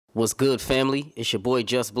What's good, family? It's your boy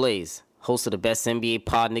Just Blaze, host of the best NBA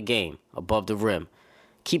pod in the game, Above the Rim.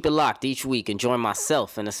 Keep it locked each week and join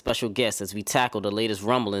myself and a special guest as we tackle the latest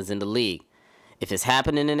rumblings in the league. If it's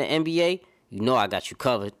happening in the NBA, you know I got you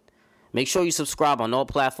covered. Make sure you subscribe on all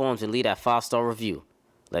platforms and leave that 5-star review.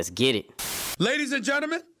 Let's get it. Ladies and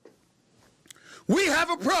gentlemen, we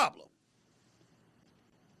have a problem.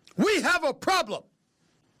 We have a problem.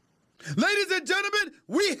 Ladies and gentlemen,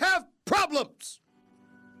 we have problems.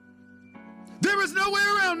 There is no way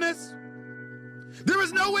around this. There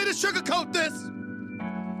is no way to sugarcoat this.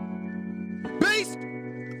 Based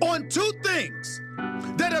on two things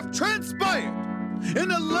that have transpired in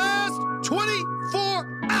the last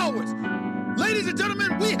 24 hours. Ladies and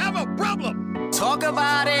gentlemen, we have a problem. Talk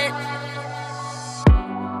about it.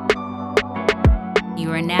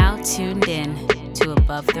 You are now tuned in to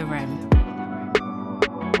Above the Rim.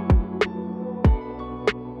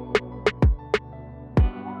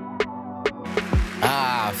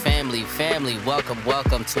 Family,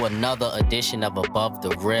 welcome to another edition of Above the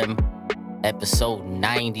Rim, episode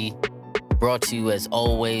 90, brought to you as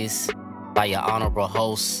always by your honorable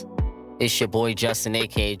host. It's your boy Justin,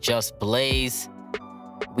 aka Just Blaze.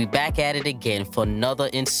 We back at it again for another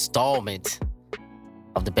installment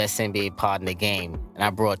of the best NBA pod in the game. And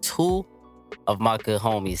I brought two of my good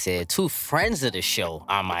homies here, two friends of the show,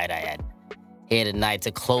 I might add, here tonight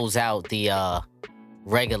to close out the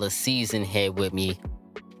regular season here with me.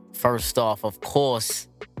 First off, of course,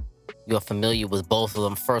 you're familiar with both of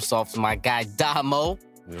them. First off, my guy Damo.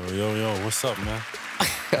 Yo, what's up, man?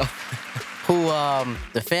 Who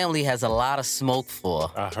the family has a lot of smoke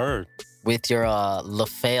for. I heard. With your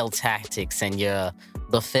LaFale tactics and your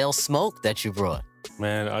LaFale smoke that you brought.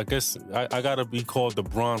 Man, I guess I gotta be called the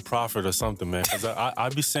Braun Prophet or something, man. Because I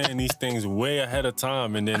be saying these things way ahead of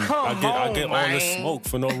time, and then I get all this smoke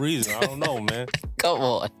for no reason. I don't know, man. Come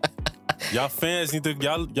on. Y'all fans need to,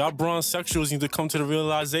 y'all Braun sexuals need to come to the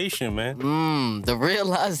realization, man. The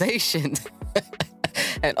realization.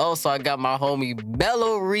 And also, I got my homie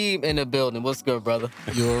Mellow Reem in the building. What's good, brother?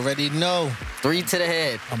 You already know. 3 to the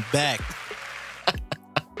head. I'm back.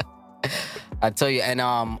 I tell you, and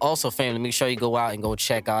also, family, make sure you go out and go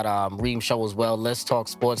check out Reem show as well. Let's Talk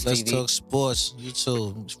Sports Let's TV. Talk Sports.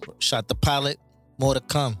 YouTube. Shot the pilot. More to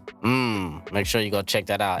come. Make sure you go check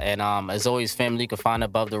that out. And as always, family, you can find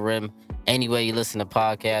Above the Rim anywhere you listen to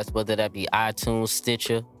podcasts, whether that be iTunes,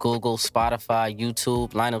 Stitcher, Google, Spotify,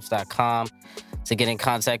 YouTube, lineups.com. To get in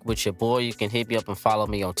contact with your boy, you can hit me up and follow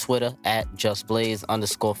me on Twitter at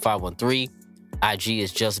JustBlaze_513. IG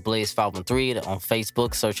is JustBlaze513. On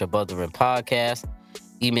Facebook, search Above the Rim Podcast.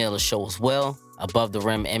 Email the show as well, Above the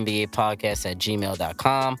Rim NBA Podcast at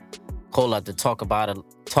gmail.com. Call up the talk about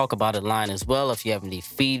it line as well. If you have any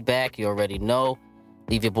feedback, you already know.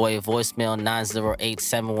 Leave your boy a voicemail,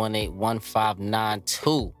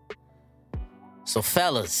 908-718-1592. So,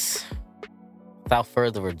 fellas, without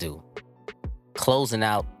further ado, closing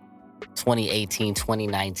out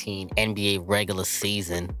 2018-2019 NBA regular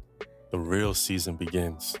season. The real season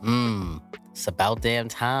begins. It's about damn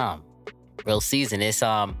time. Real season. It's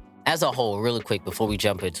as a whole, really quick before we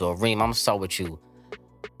jump into it. Reem, I'm gonna start with you.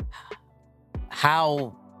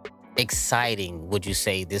 How exciting would you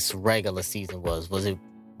say this regular season was? Was it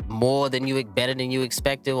better than you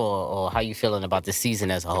expected, or how you feeling about the season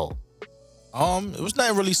as a whole? It was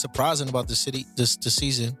not really surprising about the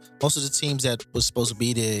season. Most of the teams that was supposed to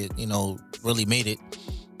be there, really made it.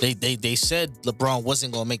 They said LeBron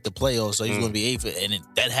wasn't going to make the playoffs, so he was going to be eighth, and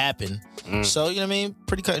that happened. So, you know what I mean?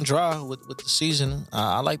 Pretty cut and dry with the season.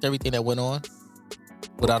 I liked everything that went on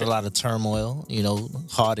without a lot of turmoil,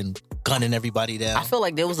 Harden gunning everybody down. I feel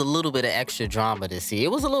like there was a little bit of extra drama this year.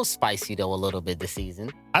 It was a little spicy, though, a little bit this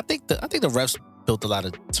season. I think the refs built a lot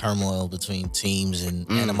of turmoil between teams and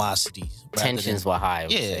animosity. Tensions were high, I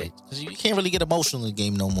would say. Because you can't really get emotional in the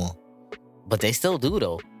game no more. But they still do,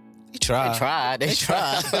 though. They tried. They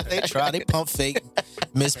pump fake,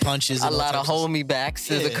 miss punches. A lot of hold me backs.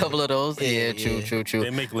 There's a couple of those. Yeah, true. They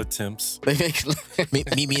make attempts.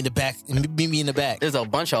 meet me in the back. Meet me in the back. There's a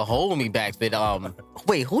bunch of hold me backs. But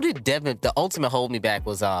wait, who did Devin? The ultimate hold me back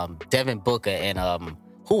was Devin Booker and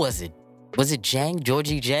who was it? Was it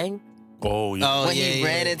Georgie Jang? Oh, yeah. When he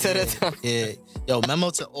ran into the... Yeah. Yo,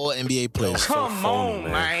 memo to all NBA players. Come on,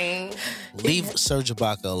 man. Leave Serge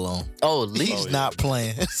Ibaka alone. He's not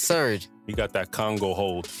playing. Serge. He got that Congo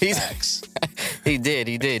hold. He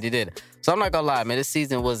did. So I'm not gonna lie, man. This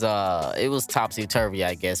season was it was topsy-turvy,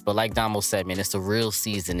 I guess. But like Damo said, man, it's the real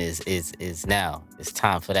season is now. It's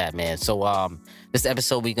time for that, man. So this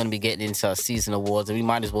episode we're gonna be getting into our season awards, and we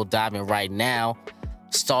might as well dive in right now.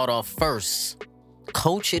 Start off first.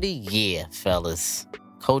 Coach of the Year, fellas.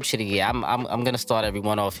 Coach of the year. I'm gonna start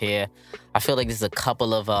everyone off here. I feel like there's a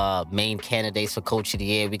couple of main candidates for Coach of the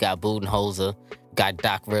Year. We got Budenholzer, we got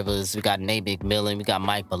Doc Rivers, we got Nate McMillan, we got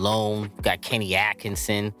Mike Malone, we got Kenny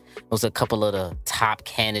Atkinson. Those are a couple of the top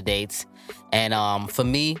candidates. And for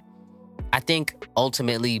me, I think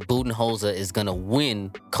ultimately Budenholzer is going to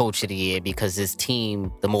win Coach of the Year because his team,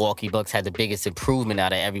 the Milwaukee Bucks, had the biggest improvement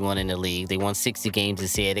out of everyone in the league. They won 60 games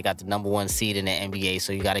this year. They got the number 1 seed in the NBA,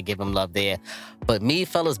 so you got to give them love there. But me,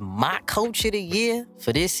 fellas, my Coach of the Year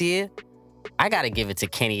for this year, I got to give it to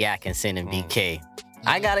Kenny Atkinson and BK.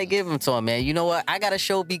 I got to give him to him, man. You know what? I got to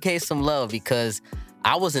show BK some love because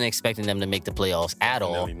I wasn't expecting them to make the playoffs at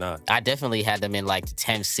all. Definitely not. I definitely had them in like the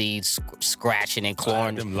 10th seed, scratching and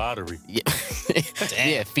clawing. Them lottery. Yeah,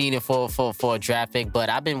 yeah, fiending for a draft pick. But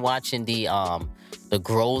I've been watching the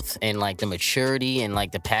growth and like the maturity in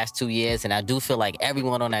like the past 2 years, and I do feel like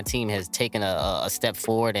everyone on that team has taken a step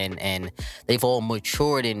forward, and they've all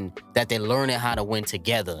matured in that they're learning how to win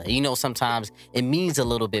together. You know, sometimes it means a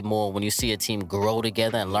little bit more when you see a team grow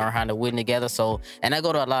together and learn how to win together. So, and I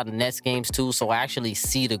go to a lot of Nets games too, so I actually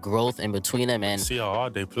see the growth in between them and see how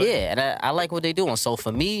hard they play. Yeah, and I like what they're doing. So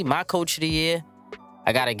for me, my Coach of the Year,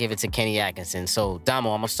 I gotta give it to Kenny Atkinson. So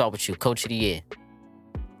Damo, I'm gonna start with you, Coach of the Year.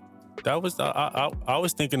 That was I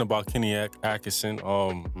was thinking about Kenny Atkinson.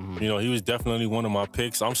 You know, he was definitely one of my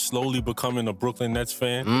picks. I'm slowly becoming a Brooklyn Nets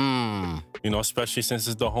fan. You know, especially since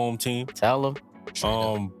it's the home team. Tell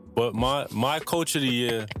him. But my Coach of the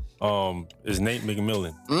Year is Nate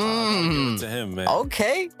McMillan. I gotta give it to him, man.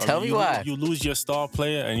 Okay, tell me why. You lose your star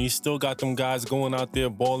player and you still got them guys going out there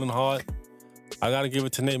balling hard. I gotta give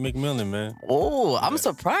it to Nate McMillan, man. Oh, I'm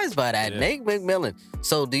surprised by that, Yeah. Nate McMillan.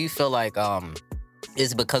 So do you feel like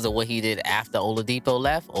is it because of what he did after Oladipo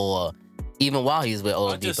left, or even while he was with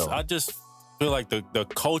Oladipo? I just feel like the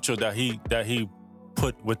culture that he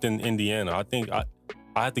put within Indiana. I think I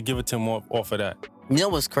had to give it to him off of that. You know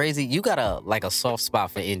what's crazy? You got a soft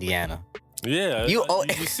spot for Indiana. Yeah, you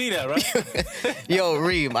see that, right? Yo,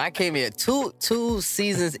 Reem, I came here two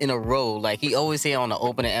seasons in a row. Like he always say on the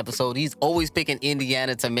opening episode, he's always picking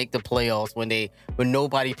Indiana to make the playoffs when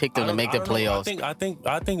nobody picked them to make the playoffs. I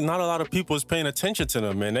think not a lot of people is paying attention to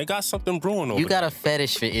them, man. They got something brewing over You got there. a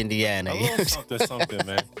fetish for Indiana. A little something,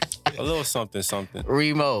 man. A little something.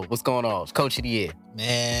 Remo, what's going on? Coach of the Year.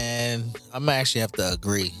 Man, I'm actually have to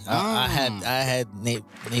agree. I had Nate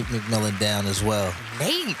McMillan down as well.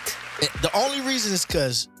 Nate. The only reason is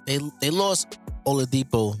because they lost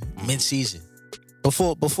Oladipo mid-season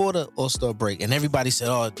before the All-Star break, and everybody said,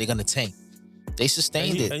 "Oh, they're gonna tank." They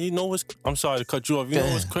sustained it. And you know what's? I'm sorry to cut you off. You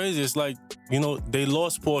know what's crazy? It's like, you know, they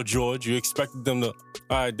lost Paul George. You expected them to, all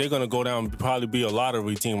right, they're gonna go down and probably be a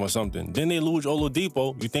lottery team or something. Then they lose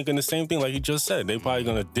Oladipo. You thinking the same thing, like you just said. They probably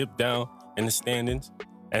gonna dip down in the standings,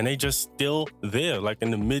 and they just still there, like in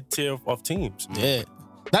the mid-tier of teams. Yeah,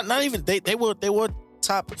 not even they were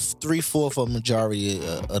top 3-4 for a majority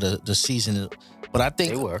of the season, but I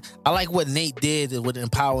think They were. I like what Nate did with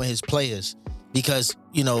empowering his players because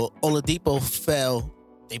you know Oladipo fell.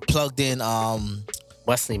 They plugged in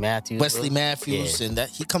Wesley Matthews. Yeah. and that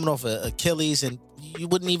he coming off of Achilles, and you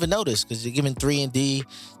wouldn't even notice because you're giving 3-and-D.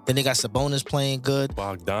 Then they got Sabonis playing good.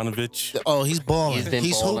 Bogdanovich. Oh, he's balling. He's been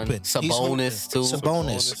balling. hooping. Sabonis, too.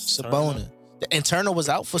 Sabonis. And Turner was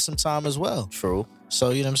out for some time as well. True. So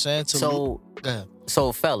you know what I'm saying.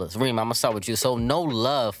 So fellas, Reem, I'm gonna start with you. So no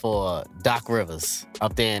love for Doc Rivers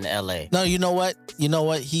up there in LA. No, you know what?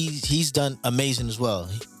 He's done amazing as well.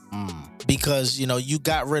 Because you know you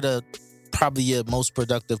got rid of probably your most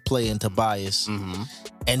productive player in Tobias,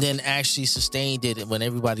 and then actually sustained it when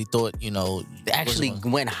everybody thought you know They actually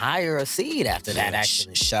went higher a seed after that.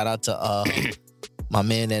 Actually, shout out to my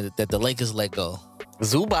man that the Lakers let go.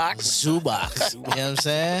 Zubac. You know what I'm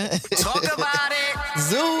saying? Talk about it,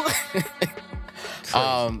 Zoo.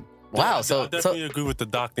 Wow. So I definitely agree with the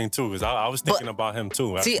Doc thing too, because I was thinking about him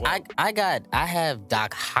too. See, well. I have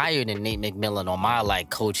Doc higher than Nate McMillan on my like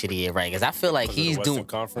Coach of the Year, right? Because I feel like he's Western doing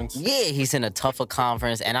Conference. Yeah, he's in a tougher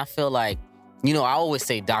conference, and I feel like, you know, I always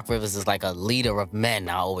say Doc Rivers is like a leader of men.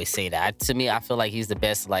 I always say that. To me, I feel like he's the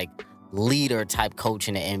best like leader type coach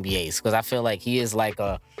in the NBA, because I feel like he is like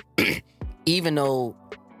a even though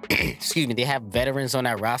excuse me, they have veterans on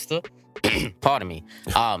that roster. Pardon me.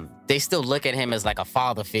 They still look at him as like a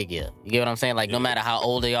father figure. You get what I'm saying? Like no matter how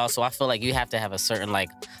old they are. So I feel like you have to have a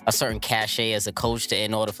certain cachet as a coach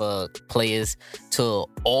in order for players for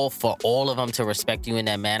all of them to respect you in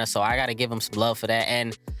that manner. So I got to give him some love for that.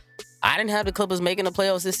 And I didn't have the Clippers making the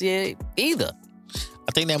playoffs this year either.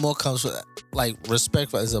 I think that more comes with like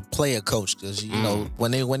respect as a player coach, because you know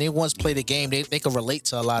when they once play the game, they can relate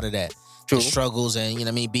to a lot of that. True. the struggles and, you know what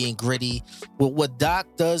I mean, being gritty. What Doc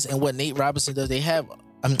does and what Nate Robinson does, they have,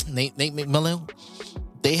 Nate McMillan,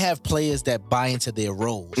 they have players that buy into their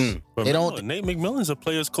roles. But They don't. Nate McMillan's a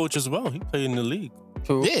player's coach as well. He played in the league.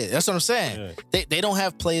 True. Yeah, that's what I'm saying. Yeah. They don't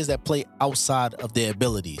have players that play outside of their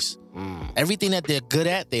abilities. Mm. Everything that they're good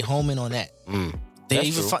at, they home in on that. Mm. They That's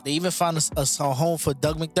even true. they even found a home for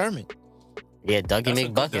Doug McDermott. Yeah, Dougie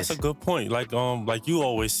McBuckets. That's a good point. Like you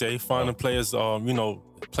always say, finding players.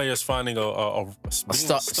 Players finding a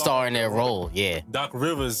star in their role. Yeah, Doc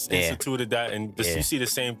Rivers Yeah. instituted that, and Yeah. you see the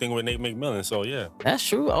same thing with Nate McMillan. So yeah, that's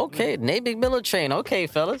true. Okay, Nate McMillan train. Okay,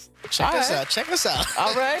 fellas. Check All us right. out. Check us out.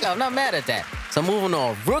 All right, I'm not mad at that. So moving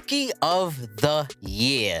on, Rookie of the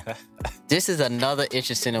Year. This is another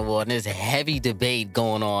interesting award, and there's a heavy debate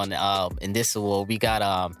going on in this award. We got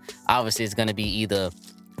obviously it's gonna be either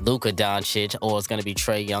Luka Doncic or it's gonna be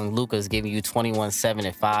Trae Young. Luka's giving you 21, 7,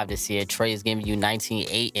 and 5 this year. Trae is giving you 19,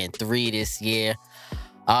 8, and 3 this year.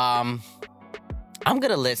 I'm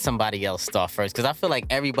gonna let somebody else start first because I feel like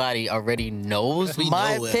everybody already knows We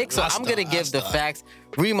my know it. pick. So I'll I'm gonna start. give the facts.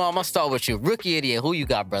 Remo, I'm gonna start with you. Rookie of the Year. Who you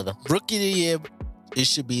got, brother? Rookie of the year. It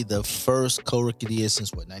should be the first co-rookie of the year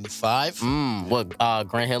since what, 95? What?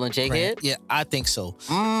 Grant Hill and Jake Head? Yeah, I think so.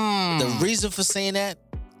 Mm. The reason for saying that,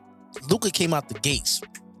 Luka came out the gates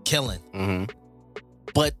killing, Mm-hmm.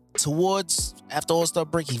 but towards after All-Star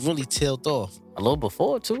break, he really tailed off. A little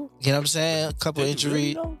before too. You know what I'm saying? A couple Did he injury.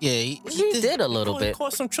 really, though? Yeah, He did a little He bit.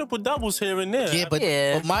 caught some triple doubles here and there. Yeah, but,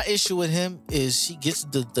 Yeah. but my issue with him is he gets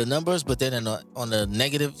the numbers, but then on the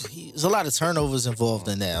negative, there's a lot of turnovers involved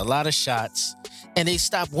in that, a lot of shots, and they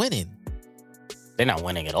stop winning. They're not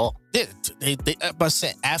winning at all. They but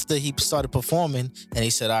saying after he started performing, and they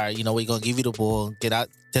said, all right, you know, we're gonna give you the ball, get out,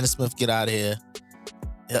 Dennis Smith, get out of here.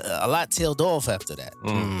 A lot tailed off after that.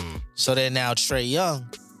 Mm. So then now Trae Young,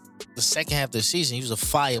 the second half of the season, he was a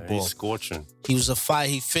fireball. He's scorching. He was a fire.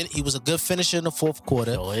 He was a good finisher in the fourth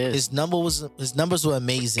quarter. Sure is. His numbers were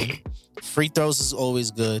amazing. Free throws is always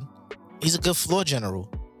good. He's a good floor general.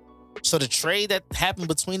 So the trade that happened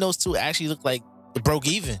between those two actually looked like it broke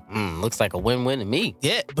even. Looks like a win-win to me.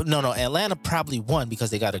 Yeah, but no, Atlanta probably won because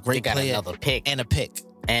they got a They great got player another pick and a pick. You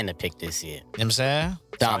know and a pick this year. what I'm saying?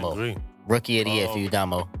 I Damo, agree. Rookie of the Year for you,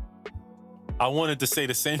 Damo. I wanted to say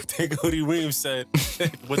the same thing Hoodie Reeves said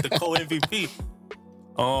with the co-MVP.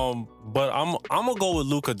 But I'm gonna go with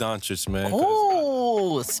Luka Doncic, man. 'cause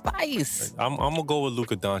Oh, spice. I'm gonna go with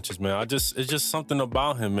Luka Doncic, man. It's just something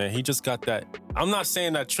about him, man. He just got that. I'm not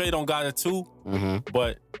saying that Trae don't got it too, Mm-hmm.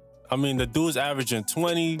 but I mean the dude's averaging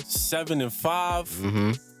 27 and 5.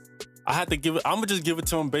 Mm-hmm. I had to give it. I'm gonna just give it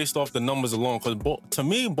to him based off the numbers alone, because to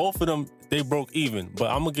me, both of them they broke even. But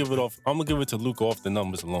I'm gonna give it to Luka off the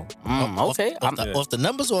numbers alone. Okay. Off the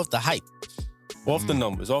numbers or off the hype? Off the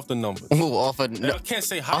numbers. Ooh, off of I can't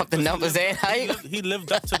say hype. off the 'cause numbers and hype. He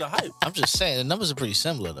lived up to the hype. I'm just saying the numbers are pretty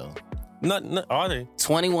similar though. Not are they?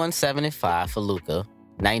 21, 7, and 5 for Luka.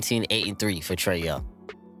 19, 8, and 3 for Trae Young.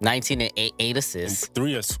 19 and 8 assists.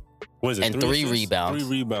 What is it? And 3 assists? rebounds. 3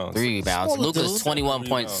 rebounds. 3 rebounds. Smaller Luka's dude.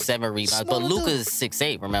 21.7 rebounds. But Smaller Luka dude. is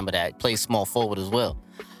 6'8", remember that. Plays small forward as well.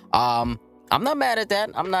 I'm not mad at that.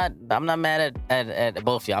 I'm not mad at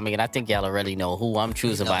both of y'all. I mean, I think y'all already know who I'm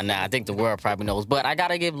choosing by now. I think the world probably knows. But I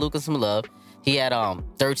gotta give Luka some love. He had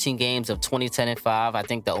 13 games of 20, 10, and 5. I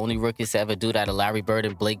think the only rookies to ever do that are Larry Bird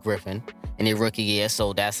and Blake Griffin in their rookie year.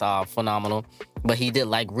 So that's phenomenal. But he did,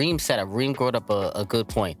 like Reem said, Reem brought up a good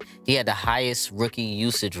point. He had the highest rookie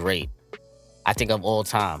usage rate, I think, of all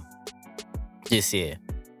time this year.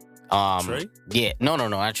 Trae? Yeah, no,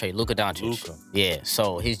 not Trae. Luka Doncic. Luka. Yeah,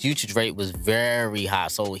 so his usage rate was very high.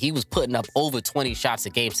 So he was putting up over 20 shots a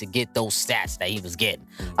game to get those stats that he was getting.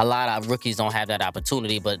 A lot of rookies don't have that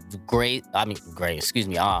opportunity, but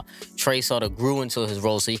Trae sort of grew into his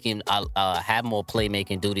role so he can have more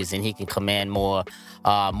playmaking duties and he can command more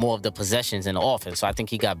of the possessions in the offense. So I think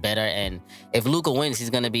he got better. And if Luka wins, he's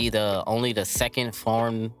going to be only the second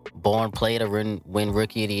foreign-born player to win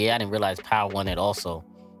Rookie of the Year. I didn't realize Powell won it also.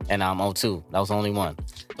 And I'm 0-2. That was the only one.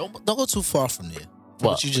 Don't go too far from there.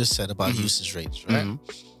 What you just said about usage rates, right?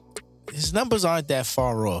 His numbers aren't that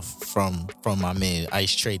far off from my man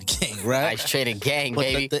Ice Trade Gang, right? Ice Trading Gang, But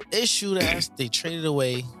baby. the issue that they traded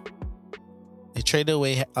away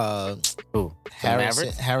Who?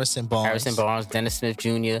 Harrison Barnes. Harrison Barnes, Dennis Smith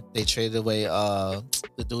Jr., They traded away the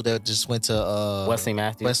dude that just went to Wesley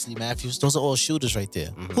Matthews. Wesley Matthews. Those are all shooters right there.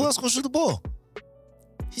 Who else gonna shoot the ball?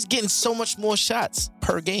 He's getting so much more shots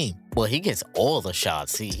per game. Well, he gets all the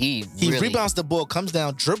shots. He really rebounds the ball, comes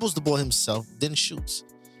down, dribbles the ball himself, then shoots.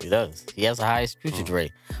 He does. He has the highest usage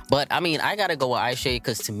rate. But I mean, I gotta go with Ice Trade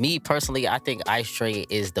because to me personally, I think Ice Trade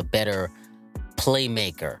is the better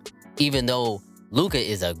playmaker. even though Luka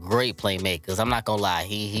is a great playmaker, because I'm not gonna lie,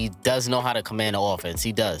 he does know how to command the offense.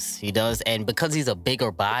 He does, and because he's a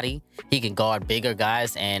bigger body, he can guard bigger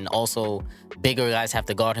guys, and also bigger guys have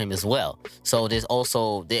to guard him as well. So there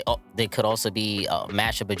could also be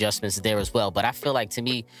matchup adjustments there as well. But I feel like, to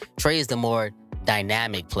me, Trey is the more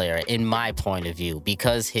dynamic player in my point of view,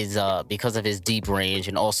 because of his deep range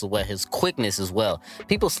and also his quickness as well.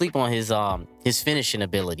 People sleep on his finishing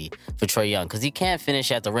ability for Trae Young, because he can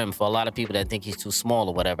finish at the rim. For a lot of people that think he's too small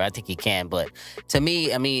or whatever, I think he can. But to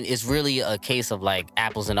me, I mean, it's really a case of like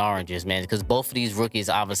apples and oranges, man, because both of these rookies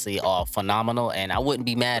obviously are phenomenal, and I wouldn't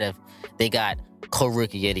be mad if they got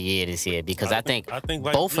co-rookie of the year this year, because I think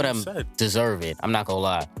like both of them deserve it. I'm not gonna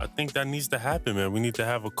lie. I think that needs to happen, man. We need to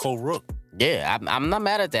have a co-rook. Yeah, I'm not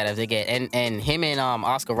mad at that if they get and him and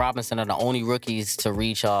Oscar Robertson are the only rookies to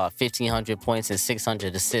reach 1,500 points and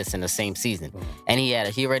 600 assists in the same season, and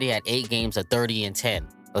he already had 8 games of 30 and 10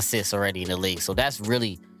 assists already in the league. So that's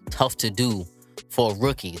really tough to do for a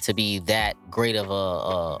rookie, to be that great of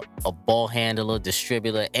a ball handler,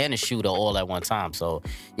 distributor, and a shooter all at one time. So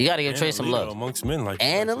you got to give Trey some love amongst men,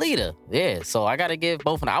 a leader. Yeah, so I got to give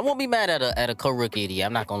both of them. I won't be mad at a co-rookie of the year.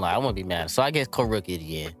 I'm not gonna lie, I won't be mad. So I guess co-rookie of the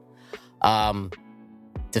year.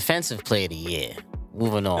 Defensive player of the year.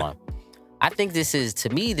 Moving on. I think this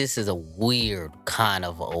is a weird kind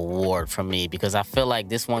of award for me, because I feel like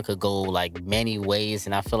this one could go like many ways,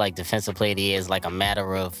 and I feel like defensive player of the year is like a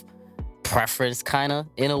matter of preference, kind of,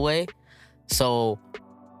 in a way. So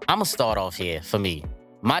I'm gonna start off here. For me,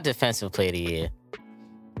 my defensive player of the year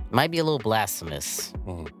might be a little blasphemous.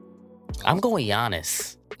 I'm going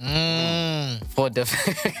Giannis. For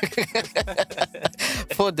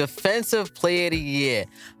defensive player of the year.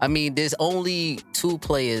 I mean, there's only 2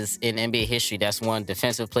 players in NBA history that's won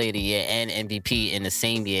defensive player of the year and MVP in the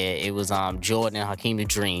same year. It was Jordan and Hakeem the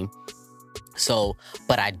Dream. So,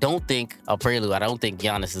 but I don't think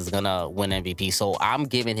Giannis is gonna win MVP. So I'm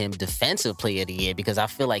giving him defensive player of the year, because I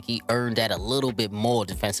feel like he earned that a little bit more,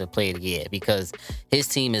 defensive player of the year, because his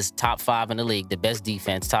team is top 5 in the league, the best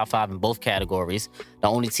defense, top 5 in both categories. The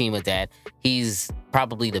only team with that. He's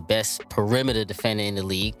probably the best perimeter defender in the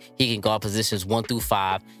league. He can guard positions 1 through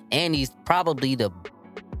 5, and he's probably the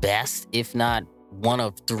best, if not one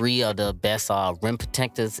of 3 of the best rim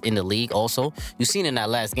protectors in the league also. You seen in that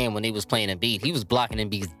last game when they was playing Embiid, he was blocking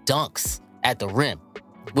Embiid's dunks at the rim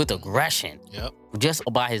with aggression. Yep. Just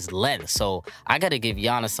by his length. So I got to give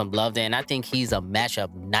Giannis some love there, and I think he's a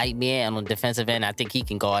matchup nightmare. And on the defensive end, I think he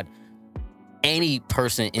can guard any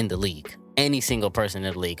person in the league. Any single person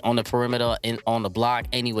in the league. On the perimeter, on the block,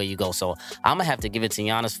 anywhere you go. So I'm going to have to give it to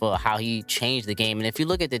Giannis for how he changed the game. And if you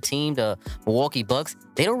look at the team, the Milwaukee Bucks,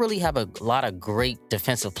 they don't really have a lot of great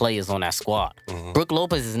defensive players on that squad. Brook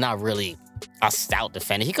Lopez is not really a stout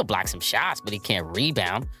defender. He could block some shots, but he can't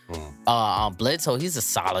rebound. Bledsoe, he's a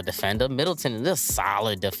solid defender. Middleton, they're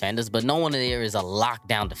solid defenders, but no one there is a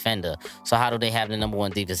lockdown defender. So how do they have the number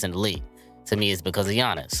 1 defense in the league? To me, it's because of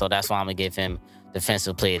Giannis. So that's why I'm going to give him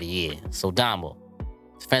defensive player of the year. So, Damo,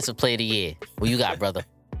 defensive player of the year. What you got, brother?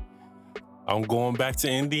 I'm going back to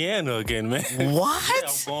Indiana again, man. What? Yeah,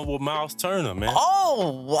 I'm going with Miles Turner, man.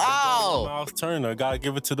 Oh, wow. Miles Turner. Gotta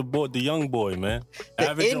give it to the young boy, man. The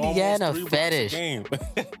Averaging Indiana almost 3 fetish. blocks a game.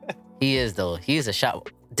 He is, though. He is a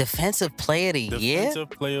shot. Defensive player of the year? Defensive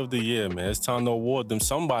player of the year, man. It's time to award them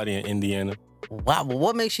somebody in Indiana. Wow. Well,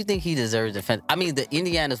 what makes you think he deserves defense? I mean, the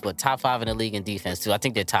Indiana's top 5 in the league in defense, too. I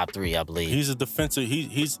think they're top 3, I believe. He's a defensive.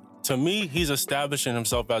 He's to me, he's establishing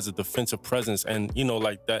himself as a defensive presence, and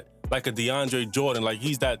like that, like a DeAndre Jordan. Like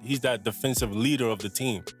he's that defensive leader of the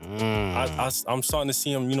team. I'm starting to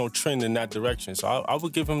see him, trend in that direction. So I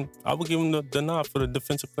would give him the nod for the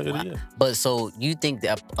defensive player of the year. But so you think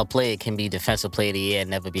that a player can be defensive player of the year and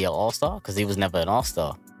never be an all-star? Because he was never an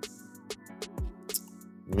all-star.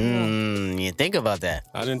 You think about that.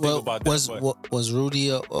 I didn't think about that. Was Rudy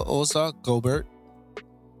a all-star? Gobert?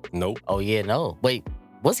 Nope. Oh, yeah, no. Wait,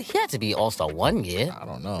 he had to be all-star 1 year? I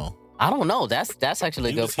don't know. That's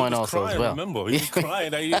actually a good point also crying, as well. Remember, he was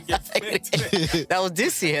crying that he didn't get picked. That was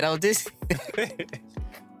this year.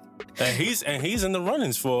 And he's in the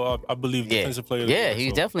runnings for, I believe, defensive player of the year. Yeah,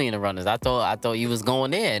 he's definitely in the runnings. I thought he was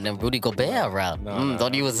going there, and then Rudy Gobert route.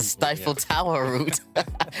 Thought he was a Stifle Tower route.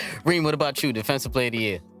 Reem, what about you? Defensive player of the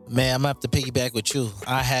year? Man, I'm going to have to piggyback with you.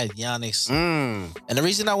 I had Giannis. And the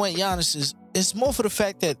reason I went Giannis is it's more for the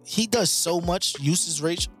fact that he does so much usage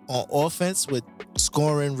rate on offense with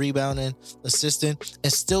scoring, rebounding, assisting,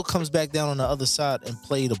 and still comes back down on the other side and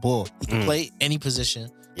play the ball. He can play any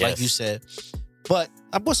position, like you said. But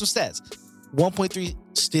I brought some stats. 1.3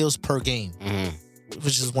 steals per game,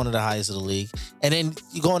 which is one of the highest of the league. And then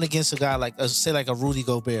you're going against a guy like, say, like a Rudy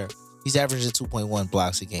Gobert, He's averaging 2.1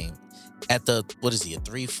 blocks a game. At the, what is he, a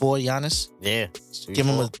 3-4 Giannis? Yeah. Give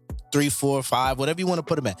him a 3, 4, 5, whatever you want to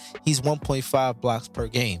put him at. He's 1.5 blocks per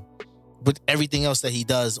game. With everything else that he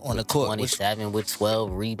does on the court. 27 with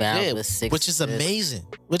 12 rebounds with 6 which is amazing.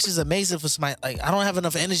 Which is amazing for somebody. Like, I don't have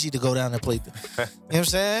enough energy to go down and play. You know what I'm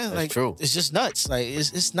saying? That's like, true. It's just nuts. Like,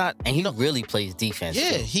 it's not. And he really plays defense.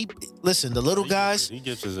 Yeah, listen, the little guys, He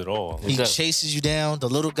gives us it all. he chases you down. The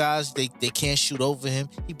little guys, they can't shoot over him.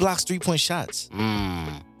 He blocks 3-point shots. You know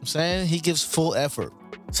what I'm saying? He gives full effort.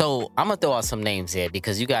 So I'm gonna throw out some names here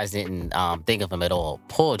because you guys didn't think of him at all.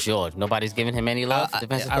 Paul George. Nobody's giving him any love.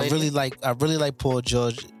 I really like Paul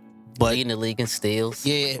George, but leading the league in steals.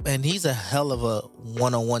 Yeah, and he's a hell of a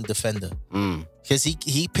one-on-one defender. Because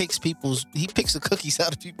he picks the cookies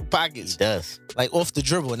out of people's pockets. He does, like off the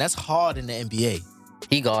dribble, and that's hard in the NBA.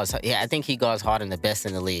 He guards. Yeah, I think he guards harder than the best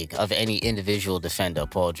in the league of any individual defender.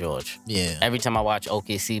 Paul George. Yeah. Every time I watch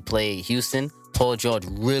OKC play Houston, Paul George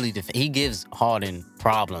really he gives Harden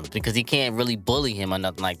problems because he can't really bully him or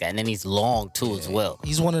nothing like that. And then he's long too as well.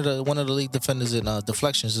 He's one of the league defenders in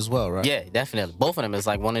deflections as well, right? Yeah, definitely. Both of them is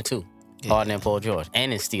like 1 and 2. Harden and Paul George,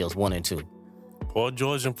 and in steals 1 and 2. Paul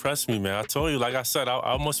George impressed me, man. I told you, like I said,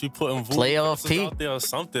 I must be putting playoff P out there or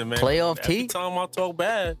something, man. Playoff P. Every time I talk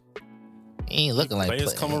bad, he ain't looking like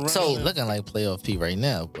players come around. So he ain't looking like playoff P right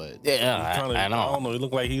now, but yeah, I don't know. He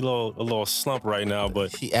look like he a little slump right now,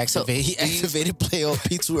 but he activated playoff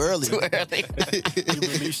P too early. Too early. He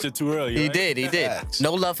released it too early. He right? did.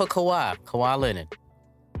 No love for Kawhi Leonard.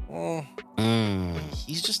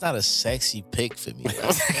 He's just not a sexy pick for me.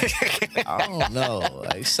 I don't know.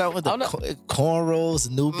 Like something with the cornrows,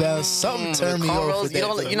 New Balance, something turned me off.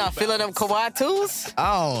 You're not feeling them Kawhi twos?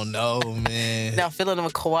 I don't know, man. Not feeling them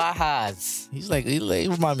Kawhi highs. He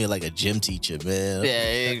remind me of like a gym teacher, man.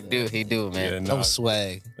 Yeah, he do, man. Yeah, no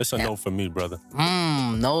swag. It's a no for me, brother.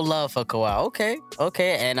 No love for Kawhi.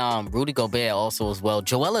 Okay. And Rudy Gobert also as well.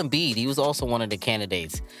 Joel Embiid, he was also one of the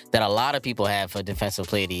candidates that a lot of people have for Defensive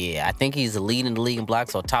Player of the Year. I think he's the lead in the league in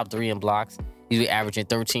blocks, or top 3 in blocks. He's averaging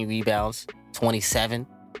 13 rebounds, 27,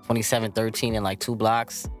 13, and like 2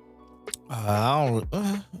 blocks. I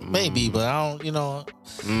don't, maybe, but I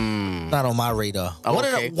don't, not on my radar. Oh, One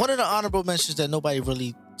of the honorable mentions that nobody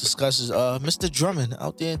really discusses, Mr. Drummond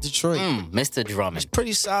out there in Detroit. Mr. Drummond. He's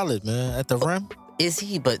pretty solid, man, at the rim. Is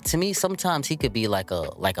he? But to me, sometimes he could be like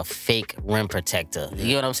a fake rim protector. Yeah. You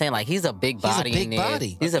know what I'm saying? Like he's a big body. He's a big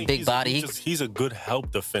body. He's a big body. He's a good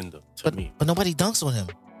help defender to me. But nobody dunks on him.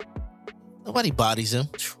 Nobody bodies him.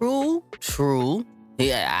 True.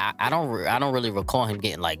 Yeah, I don't really recall him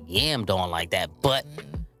getting like yammed on like that. But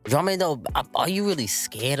Drummond though, are you really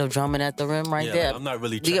scared of Drummond at the rim there? Like, I'm not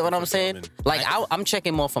really. Do you get what I'm saying? Drummond. Like I'm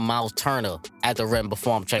checking more for Miles Turner at the rim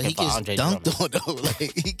before I'm checking for Andre Drummond. He gets dunked on though.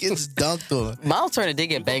 Like he gets dunked on. Miles Turner did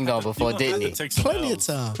get banged on before, didn't he? Plenty of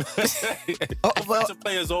time. Defensive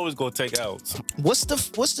players always gonna take outs. What's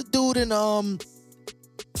the dude in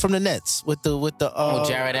from the Nets with the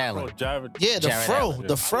Jared Allen.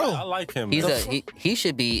 The fro. I like him. He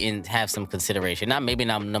should be have some consideration. Maybe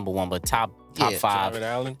not number 1, but top 5. Jared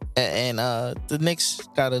Allen. And the Knicks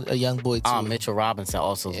got a young boy too. Mitchell Robinson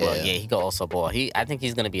also as well. Yeah, he could also ball. I think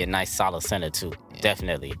he's gonna be a nice solid center too. Yeah.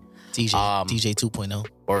 Definitely. DJ 2.0.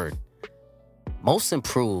 Word. Most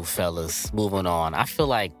improved, fellas. Moving on. I feel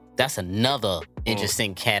like that's another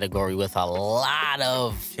interesting category with a lot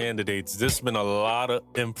of candidates. There's been a lot of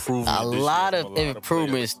improvement. A lot of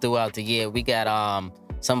improvements throughout the year. We got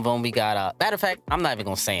some of them. We got matter of fact, I'm not even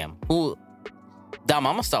gonna say them. Who? Dom,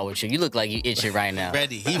 I'm gonna start with you. You look like you itching right now.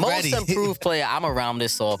 Most improved player. I'm gonna round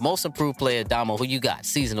this off. Most improved player, Damo. Who you got?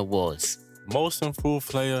 Season awards. Most improved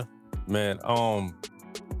player, man.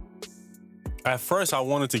 At first, I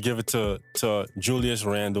wanted to give it to Julius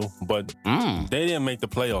Randle, but they didn't make the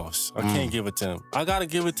playoffs. I can't give it to him. I gotta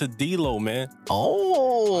give it to D'Lo, man.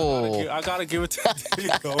 Oh, I gotta give it to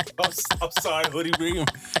D'Lo. I'm sorry, Hoodie Ream.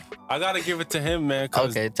 I gotta give it to him, man.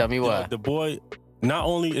 Okay, tell me why. The boy, not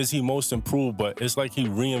only is he most improved, but it's like he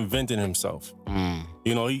reinvented himself.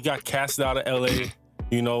 You know, he got cast out of LA.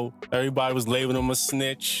 You know, everybody was labeling him a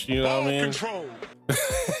snitch. You know what I mean? Control.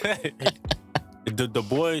 The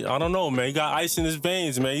boy, I don't know, man. He got ice in his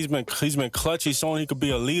veins, man. He's been clutch. He's showing he could be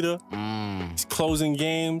a leader. He's closing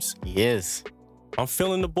games. He is. I'm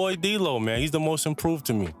feeling the boy D'Lo, man. He's the most improved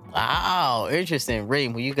to me. Wow, interesting.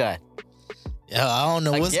 Reem, who you got? Yeah, I don't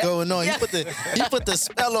know what's going on. He put the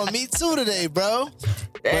spell on me too today, bro.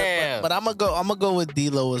 Damn. But I'm gonna go with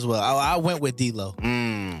D'Lo as well. I went with D'Lo.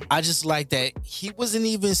 I just like that he wasn't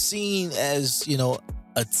even seen as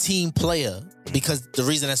a team player because the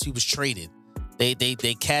reason that he was traded.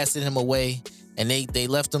 They casted him away, and they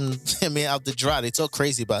left him out to dry. They talk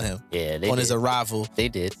crazy about him. Yeah, they on did. his arrival. They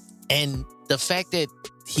did. And the fact that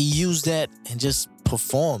he used that and just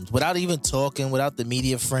performed without even talking, without the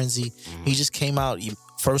media frenzy, he just came out,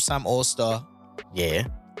 first time All-Star. Yeah,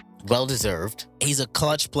 well deserved. He's a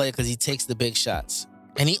clutch player because he takes the big shots,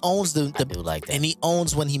 and he owns I do like that. and he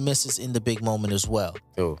owns when he misses in the big moment as well.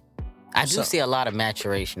 True. I do So- see a lot of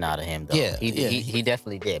maturation out of him, though. Yeah, he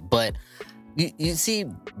definitely did. But you see,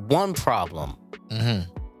 one problem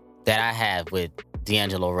Mm-hmm. that I have with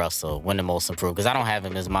D'Angelo Russell winning Most Improved, because I don't have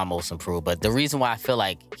him as my Most Improved, but the reason why I feel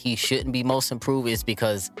like he shouldn't be Most Improved is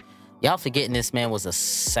because y'all forgetting this man was the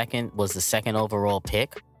second overall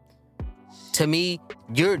pick. To me,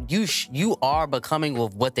 you are becoming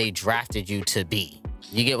with what they drafted you to be.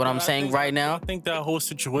 You get what I'm saying right now? I think that whole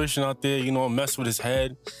situation out there, messed with his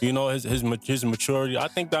head, his maturity. I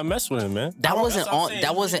think that messed with him, man. That wasn't That's what I'm on. saying.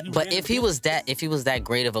 That wasn't. But if he was that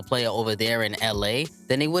great of a player over there in LA,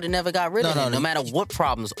 then they would have never got rid of him. No matter what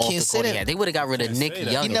problems off the can't say court he that. had, they would have got rid of Can't Nick say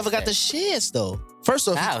that. Young. He never got the chance though. First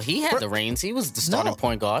off, How he had the reins. He was the starting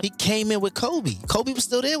point guard. He came in with Kobe. Kobe was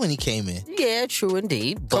still there when he came in. Yeah, true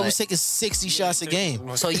indeed. Kobe was But taking 60 shots a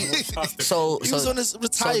game. so you, He was on his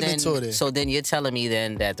retirement tour there. So then you're telling me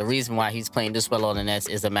then that the reason why he's playing this well on the Nets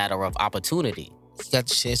is a matter of opportunity. He got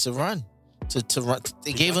the chance to run. To run.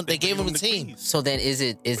 They gave him a team. keys. So then is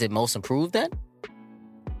it most improved then?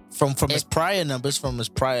 From his prior numbers, from his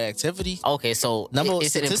prior activity. Okay, so Number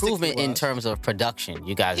it's an statistically improvement in wise. terms of production.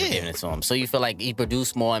 You guys are Yeah. giving it to him. So you feel like he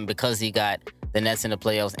produced more, and because he got the Nets in the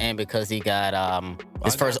playoffs, and because he got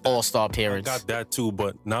his I first got that. All-Star I appearance. got that too,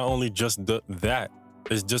 but not only just that,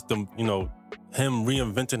 it's just him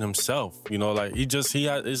reinventing himself.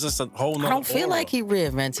 It's just a whole nother I don't feel aura. like he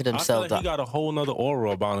reinvented I feel himself. like he got a whole nother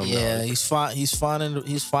aura about him. Yeah, now. he's fine. He's finding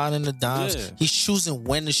the dimes. Yeah. He's choosing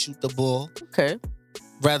when to shoot the ball Okay.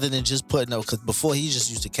 rather than just putting up. Because before he just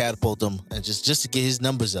used to catapult them and just to get his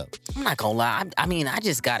numbers up. I'm not gonna lie. I mean, I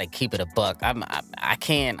just gotta keep it a buck. I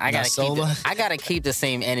can't. I gotta keep. solo? I gotta keep the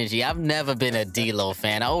same energy. I've never been a D'Lo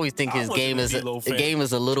fan. I always think his wasn't game a is D'Lo the fan. game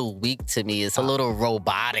is a little weak to me. It's a little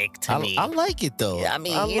robotic to me. I like it though. Yeah, I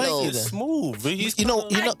mean, I you like know, it. It's smooth. He's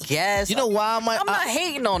I guess. You know why I'm not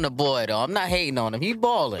hating on the boy though. I'm not hating on him. He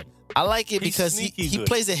balling. I like it He's because sneaky he good.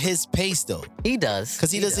 plays at his pace though. He does. Because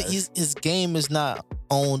he doesn't. His game is not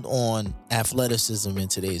owned on athleticism in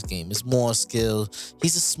today's game. It's more skill.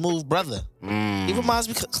 He's a smooth brother. He reminds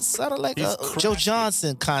me sort of like He's Joe crafty.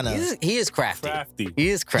 Johnson kind of. He is crafty. crafty. He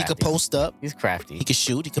is He crafty. could post up. He's crafty. He could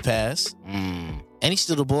shoot. He could pass. And he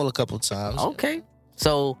stole the ball a couple times. Okay.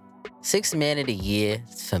 So, 6th man of the year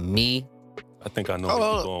for me. I think I know Oh,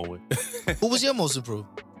 what you're going with. Who was your most improved?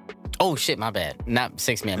 Oh shit, my bad. Not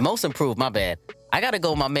 6th man. Most improved, my bad. I gotta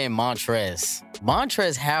go with my man Montrez.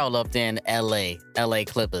 Montrez Harrell up there in LA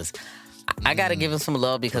Clippers. I gotta give him some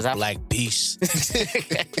love because I Black Beast.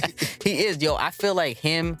 he is, yo. I feel like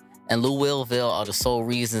him and Lou Willville are the sole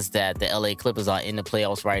reasons that the LA Clippers are in the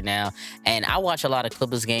playoffs right now. And I watch a lot of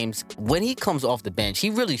Clippers games. When he comes off the bench, he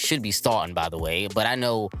really should be starting, by the way. But I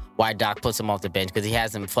know why Doc puts him off the bench because he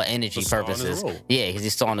has him for energy To start on his purposes. role. Yeah, because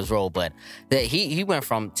he's still on his role. But he went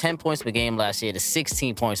from 10 points per game last year to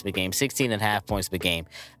 16 points per game, 16 and a half points per game,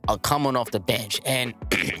 coming off the bench. And,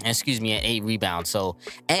 excuse me, and 8 rebounds. So,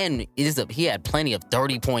 and he had plenty of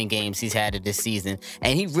 30-point games he's had this season.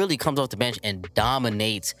 And he really comes off the bench and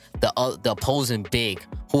dominates the opposing big,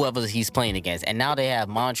 whoever he's playing against. And now they have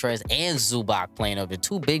Montrez and Zubac playing over there.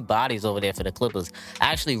 2 big bodies over there for the Clippers.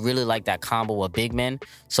 I actually really like that combo of big men.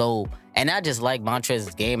 So, and I just like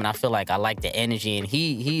Montrez's game, and I feel like I like the energy, and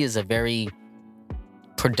he is a very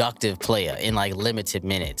productive player in like limited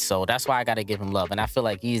minutes. So that's why I got to give him love. And I feel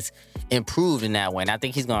like he's improved in that way. And I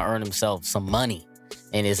think he's going to earn himself some money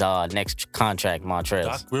in his next contract, Montrez.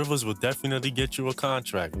 Doc Rivers will definitely get you a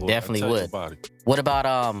contract. Lord. Definitely I'll tell you would. about it. What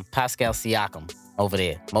about Pascal Siakam over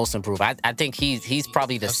there? Most improved. I think he's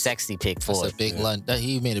probably the sexy pick for That's it. a big lun.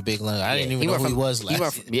 He made a big lun. I didn't even He know went who he from- was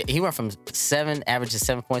last year. He went from 7, averaging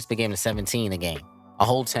 7 points per game to 17 a game. A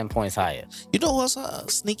whole 10 points higher. You know what's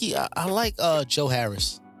sneaky? I like Joe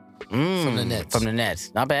Harris. From the Nets. From the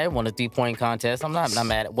Nets. Not bad. Won a 3-point contest. I'm not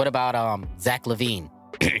mad. What about Zach LaVine?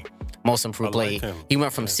 Most improved I like player. him. He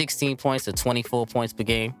went from 16 points to 24 points per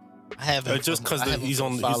game. I haven't Just because he's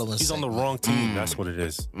on the wrong team. That's what it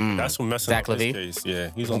is. That's what messing Zach up his LaVine? case. Yeah,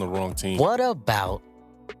 he's on the wrong team. What about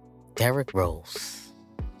Derrick Rose?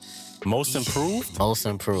 Most improved? Most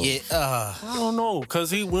improved. Yeah, I don't know,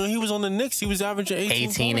 because when he was on the Knicks, he was averaging 18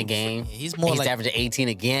 a points. game. he's more He's like averaging 18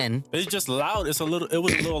 again. It's just loud. It was a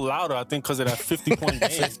little louder, I think, because of that 50-point game.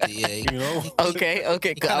 50. Yeah, You know? Okay.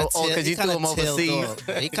 Because you threw him overseas.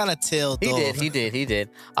 He kind of tailed off. He did.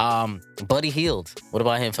 Buddy Hield. What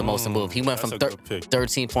about him for most improved? He went that's from a good pick.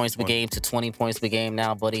 13 points per game to 20 points per game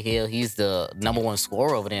now. Buddy Hield. He's the number one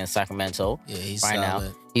scorer over there in Sacramento. Yeah, he's right solid.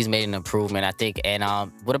 now. He's made an improvement, I think. And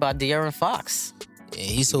what about De'Aaron Fox? Yeah,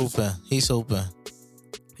 he's hooping. He's hooping.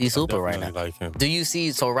 He's super right now. Definitely like him. Do you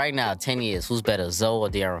see? So right now, 10 years, who's better, Zoe or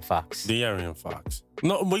De'Aaron Fox? De'Aaron Fox.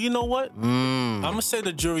 No, but you know what? I'm gonna say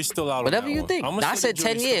the jury's still out. Whatever on that you one. think. I'ma I say said the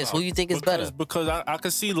 10 jury's years. still Who you think is because, better? Because I can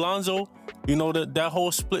see Lonzo. You know that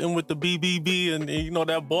whole splitting with the BBB and you know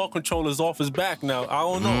that ball controller's off his back now. I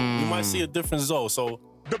don't know. You might see a different Zoe. So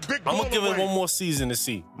I'm gonna give it one more season to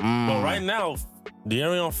see. But right now,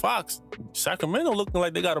 De'Aaron Fox, Sacramento looking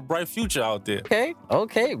like they got a bright future out there.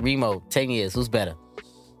 Okay. Remo, 10 years. Who's better?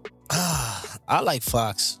 I like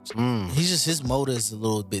Fox. He's just his motor is a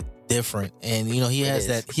little bit different, and you know he has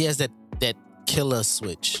that killer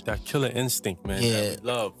switch. That killer instinct, man. Yeah. That we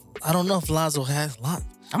love. I don't know if Lonzo has. I'm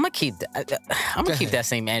gonna keep that. I'm gonna keep that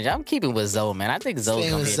same energy. I'm keeping with Zoe, man. I think Zoe's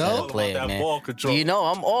Staying gonna with be a better Zoe? player, That man. ball control. You know,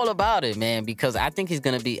 I'm all about it, man, because I think he's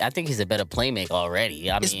gonna be. I think he's a better playmaker already.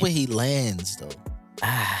 I It's mean, where he lands though.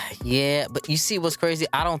 yeah, but you see what's crazy?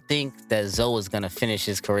 I don't think that Zoe is gonna finish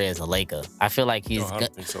his career as a Laker. I feel like he's. No, I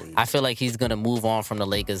don't think so either. I feel like he's gonna move on from the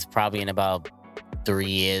Lakers probably in about 3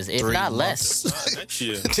 years, if 3 not months. less. Next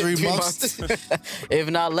year. 3 months. If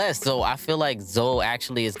not less. So I feel like Zoe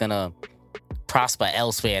actually is gonna prosper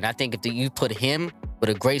elsewhere. And I think if you put him with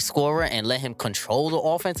a great scorer and let him control the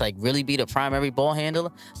offense, like really be the primary ball handler,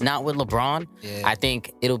 not with LeBron, Yeah. I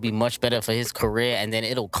think it'll be much better for his career, and then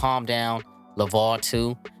it'll calm down LeVar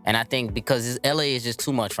too. And I think because LA is just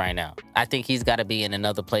too much right now, I think he's got to be in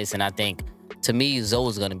another place. And I think, to me,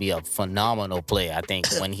 Zoe's going to be a phenomenal player, I think,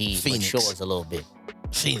 when he Phoenix. matures a little bit.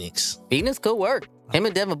 Phoenix, Phoenix could work. Him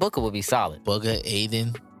and Devin Booker would be solid. Booger,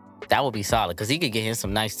 Aiden. That would be solid because he could get him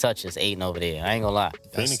some nice touches, Aiden over there. I ain't gonna lie.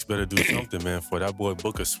 Phoenix better do something, man, for that boy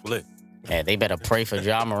Booker split. Yeah, they better pray for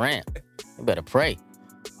Ja Morant. They better pray.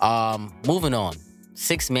 Moving on.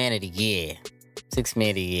 Sixth man of the year.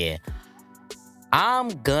 I'm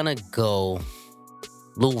gonna go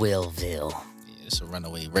Louisville. Yeah, it's a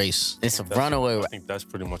runaway race. It's a runaway. I think that's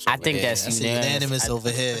pretty much. I think Yeah, that's unanimous. over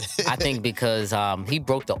here. I think because he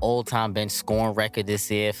broke the all-time bench scoring record this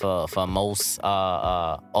year for most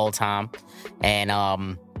all-time, and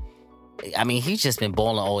I mean he's just been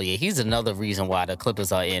balling all year. He's another reason why the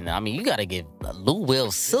Clippers are in. I mean you got to give Lou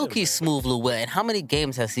Will silky smooth Lou Will. And how many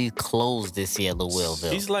games has he closed this year, Lou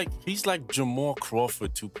Willville? He's like Jamal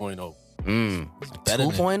Crawford 2.0. better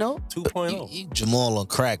than- 2.0. 2.0. Jamal on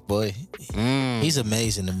crack, boy. He's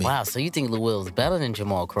amazing to me. Wow, so you think Lou Will is better than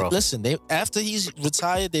Jamal Crawford? Listen, after he's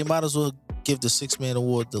retired, they might as well give the 6-man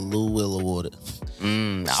award the Lou Will Award. I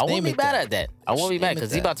won't name be it mad that. at that. I won't be Just mad name it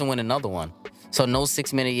because he's that. about to win another one. So no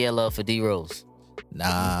 6 man a year love for D Rose.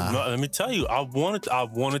 Nah. No, let me tell you, I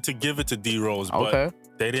wanted to give it to D Rose, but Okay.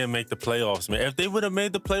 they didn't make the playoffs, man. If they would have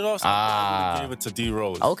made the playoffs, I would have gave it to D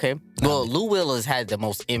Rose. Okay. Well, Lou Will has had the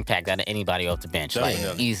most impact out of anybody off the bench, like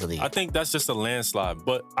Definitely. easily. I think that's just a landslide,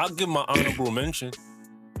 but I'll give my honorable mention.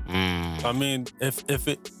 I mean, if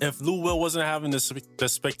Lou Will wasn't having the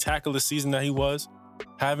spectacular season that he was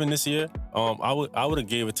having this year, I would have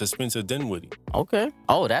gave it to Spencer Dinwiddie. Okay.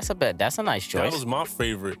 Oh, that's a nice That choice. was my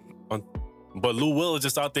favorite. But Lou Will is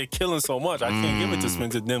just out there killing so much. I can't give it to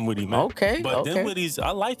Spencer Dinwiddie, man. Okay, But okay. Dinwiddie's, I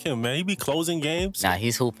like him, man. He be closing games. Nah,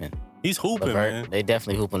 he's hooping. He's hooping, Levert, man. they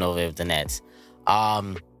definitely hooping over with the Nets.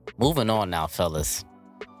 Moving on now, fellas.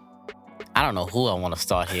 I don't know who I want to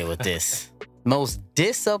start here with this. Most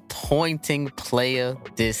disappointing player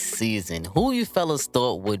this season. Who you fellas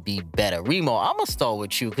thought would be better? Remo, I'm gonna start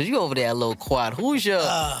with you because you over there a little quiet. Who's your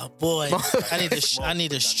Boy, I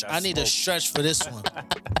need a stretch for this one.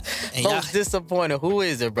 And y'all, most disappointing? Who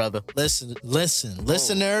is it, brother? listen,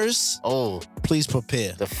 listeners, Oh, please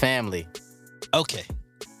prepare. the family. Okay,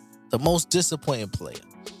 the most disappointing player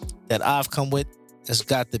that I've come with has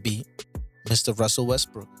got to be Mr. Russell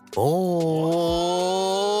Westbrook.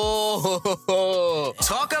 Oh,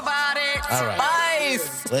 talk about it. All right.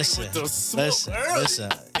 Spice.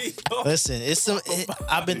 Listen. It's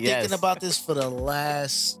I've been Yes. thinking about this for the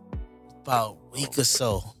last about week or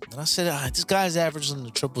so, and I said, this guy's averaging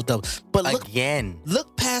the triple double. But Again.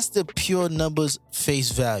 look past the pure numbers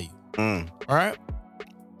face value. All right,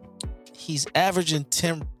 he's averaging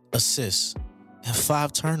 10 assists and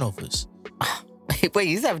 5 turnovers. Wait,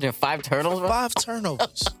 he's averaging 5 turnovers, bro? 5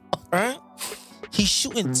 turnovers. All right, He's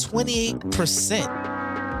shooting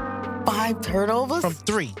 28% 5 turnovers? from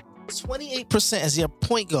 3. 28% as your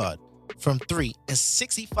point guard from 3 and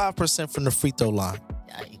 65% from the free throw line.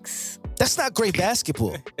 Yikes. That's not great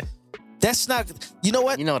basketball. That's not, you know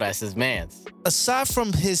what? You know that's his man's. Aside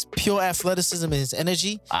from his pure athleticism and his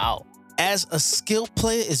energy, Wow. as a skilled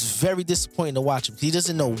player, it's very disappointing to watch him. He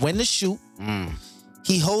doesn't know when to shoot.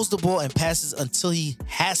 He holds the ball and passes until he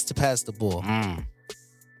has to pass the ball.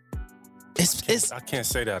 It's I can't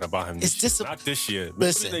say that about him. It's This year. Not this year.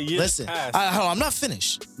 listen. Maybe the years past. Hold on, I'm not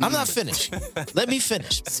finished. Let me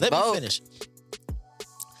finish.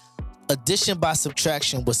 Addition by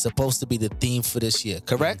subtraction was supposed to be the theme for this year,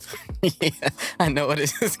 correct? Yeah, I know what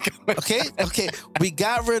it is going. Okay. We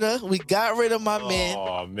got rid of my man.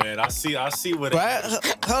 Oh man, I see what Right?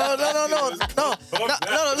 Hold on, no.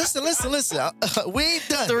 Listen. We ain't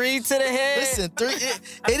done. 3 to the head. Listen, 3.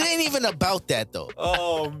 It ain't even about that though.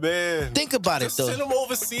 Oh man. Think about Just it though. send him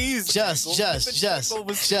overseas. Just. I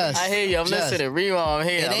hear you. I'm listening. Rewind. I'm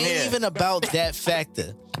here. It ain't even about that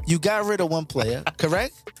factor. You got rid of one player,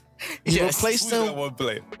 correct? You Yes. replaced Who's that him. one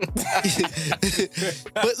player?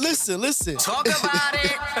 But listen. Talk about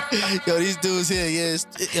it. Yo, these dudes here, yes.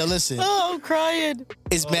 Yo, listen. Oh, I'm crying.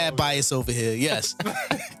 It's mad bias over here, yes.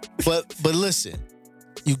 but listen,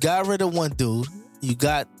 you got rid of one dude. You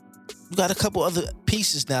got a couple other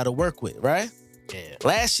pieces now to work with, right? Yeah.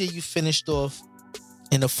 Last year you finished off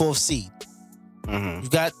in the 4th seed. You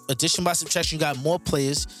got addition by subtraction. You got more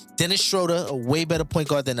players. Dennis Schroeder, a way better point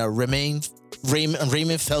guard than a Raymond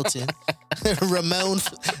Felton. Ramon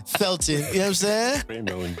Felton. You know what I'm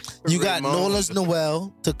saying? You got Nolan's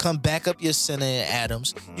Noel to come back up your center and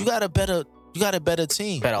Adams. You got a better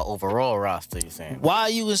team. Better overall roster, you saying? Why are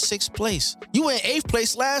you in 6th place? You were in 8th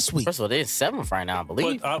place last week. First of all, they're in 7th right now, I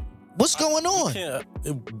believe. But What's going on?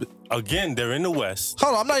 again, they're in the West.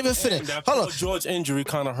 Hold on, I'm not even finished. That Hold Paul on. George injury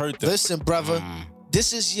kind of hurt them. Listen, brother.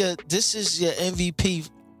 This is your MVP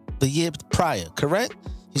the year prior, correct?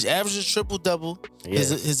 He's averaging triple-double. Yeah.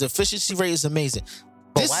 His efficiency rate is amazing.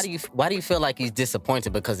 But why do you feel like he's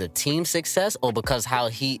disappointed? Because of team success or because how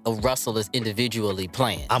Russell is individually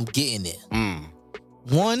playing? I'm getting there.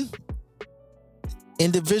 One,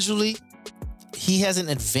 individually, he hasn't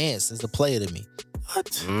advanced as a player to me.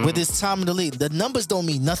 What? With his time in the league, the numbers don't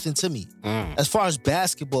mean nothing to me. As far as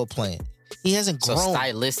basketball playing, he hasn't So grown.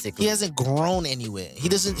 stylistically, He hasn't grown anywhere. He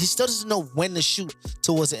still doesn't know when to shoot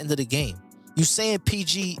towards the end of the game. You saying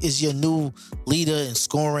PG is your new leader in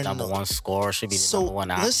scoring? number one scorer should be the So number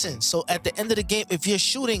one option. listen, so at the end of the game, if you're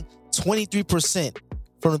shooting 23%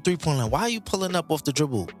 from the 3-point line, why are you pulling up off the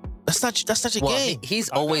dribble? That's not your Well, game. he's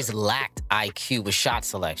always lacked IQ with shot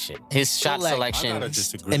selection. His shot still lacking. I selection. gotta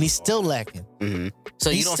disagree. And he's with still lacking. So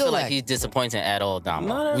you he's don't still feel like lacking. he's disappointing at all, Damo.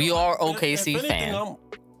 No. We are If OKC anything, fans.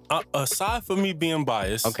 aside from me being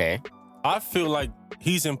biased, Okay. I feel like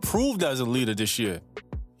he's improved as a leader this year.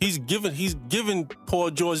 He's given Paul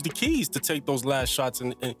George the keys to take those last shots,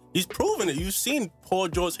 and he's proven it. You've seen Paul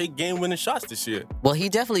George hit game-winning shots this year. Well, he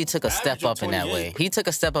definitely took a step Averaging up in that 28. way. He took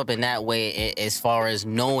a step up in that way as far as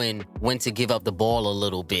knowing when to give up the ball a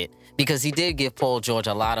little bit. Because he did give Paul George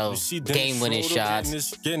a lot You of see Dennis game-winning Schroeder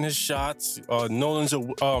shots. getting his shots. Nolan's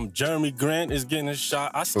Jeremy Grant is getting his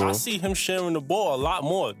shot. I see him sharing the ball a lot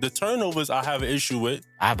more. The turnovers I have an issue with.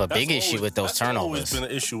 I have a That's big issue always- with those that's turnovers. always been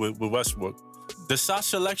an issue with Westbrook. The shot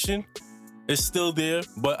selection is still there,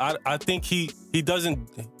 but I think he doesn't.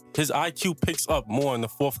 His IQ picks up more in the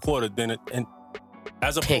 4th quarter than it, and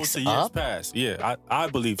as opposed Picks to years up? past. Yeah, I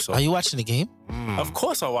believe so. Are you watching the game? Of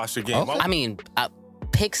course, I watched the game. Okay. I mean,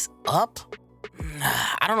 picks up?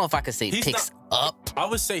 I don't know if I could say He's picks up. I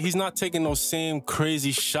would say he's not taking those same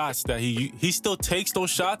crazy shots that he still takes those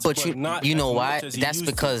shots, But not you as know much why? as he That's used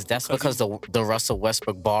to. because the Russell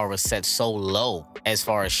Westbrook bar was set so low as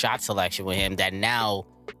far as shot selection with him that now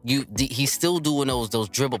he's still doing those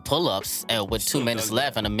dribble pull-ups with 2 Still minutes does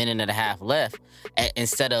left and a minute and a half left,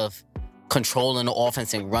 instead of controlling the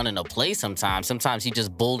offense and running a play. Sometimes he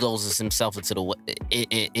just bulldozes himself into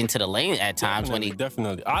the lane at times when he.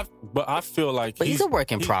 Definitely. But I feel like But he's a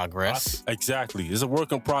work in progress. Exactly, it's a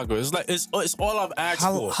work in progress. It's like it's all I've asked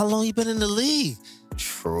for. How long you been in the league?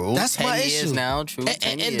 True. That's 10 my years issue. now. True.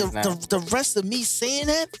 10 And years now. the rest of me saying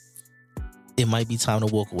that, it might be time to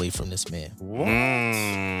walk away from this man.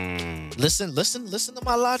 Listen to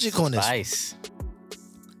my logic on this. Nice.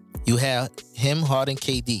 You have him, Harden,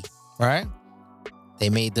 KD, right? They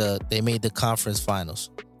made the conference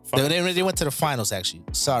finals. They went to the finals, actually.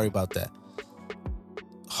 Sorry about that.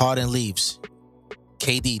 Harden leaves.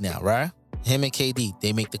 KD now, right? Him and KD,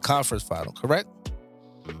 they make the conference final, correct?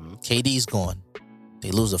 KD's gone.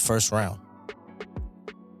 They lose the first round.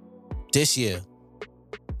 This year,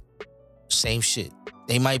 Same shit.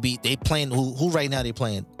 They playing who right now they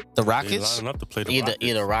playing? The They Rockets? lining up to play the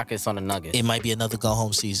Either Rockets. Rockets or the Nuggets. It might be another go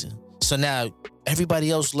home season. So now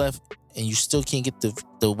everybody else left and you still can't get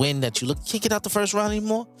the win that you can't get out the first round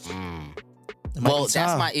anymore? It might Well, be that's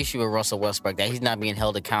time. my issue with Russell Westbrook, that he's not being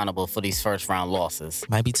held accountable for these first round losses.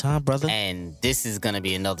 Might be time, brother. And this is going to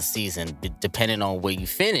be another season, depending on where you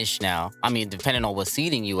finish now. I mean, depending on what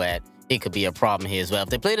seeding you at, it could be a problem here as well. If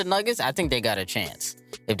they play the Nuggets, I think they got a chance.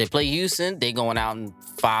 If they play Houston, they going out in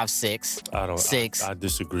 5, 6, 6. I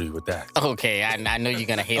disagree with that. Okay, I know you're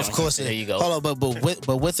gonna hate. Of on course, Houston. There you go. Hold on,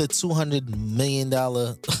 but with a $200 million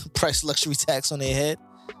price luxury tax on their head,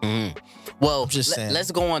 Well, I'm just saying.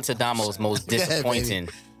 let's go on to Damo's most Go ahead, disappointing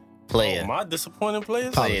player. Oh, my disappointing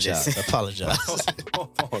players? apologize.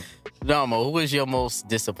 Hold on. Damo, who is your most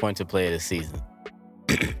disappointed player this season?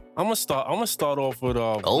 I'm gonna start off with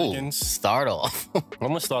Wiggins. Start off. I'm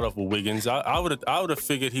gonna start off with Wiggins. I would have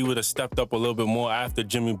figured he would have stepped up a little bit more after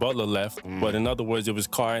Jimmy Butler left. But in other words, it was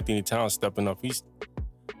Karl Anthony Towns stepping up.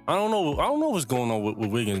 I don't know what's going on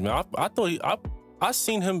with Wiggins, man. I thought I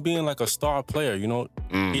seen him being like a star player. You know,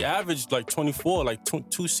 he averaged like 24 like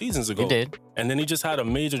two seasons ago. He did. And then he just had a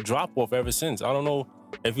major drop off ever since. I don't know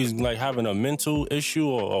if he's like having a mental issue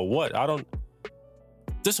or what.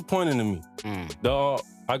 Disappointing to me.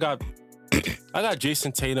 I got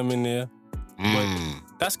Jason Tatum in there, but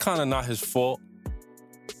that's kind of not his fault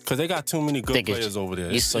because they got too many good players over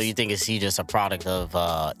there. So you think he just a product of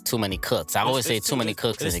too many cooks? I always say too many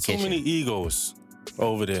cooks in the kitchen. Too many egos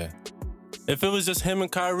over there. If it was just him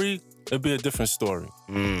and Kyrie, it'd be a different story.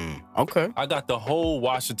 Okay. I got the whole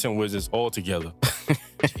Washington Wizards all together,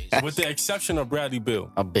 with the exception of Bradley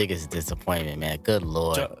Beal. My biggest disappointment, man. Good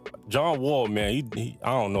Lord. John Wall, man, he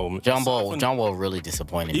I don't know. John Wall really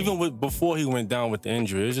disappointed me. Even before he went down with the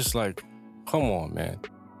injury, it's just like, come on, man.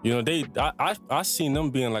 You know, I seen them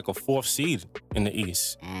being like a 4th seed in the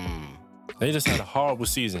East. They just had a horrible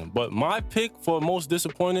season. But my pick for most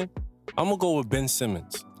disappointing, I'm gonna go with Ben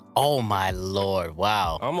Simmons. Oh my Lord!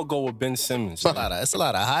 Wow. I'm gonna go with Ben Simmons. It's a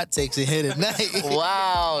lot of hot takes in here tonight.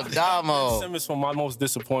 Wow, Damo. Ben Simmons for my most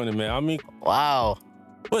disappointing, man. I mean, wow.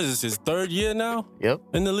 What is this, his 3rd year now? Yep.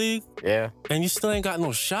 In the league? Yeah. And you still ain't got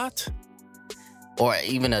no shot? Or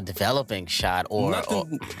even a developing shot or...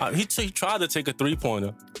 Nothing. He tried to take a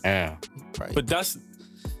 3-pointer. Yeah. Right. But that's...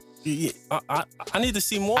 I need to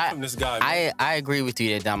see more from this guy, man. I agree with you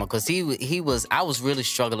there, Damo, because I was really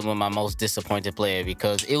struggling with my most disappointed player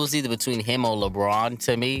because it was either between him or LeBron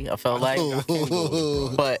to me, I felt like.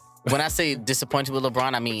 But when I say disappointed with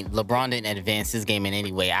LeBron, I mean LeBron didn't advance his game in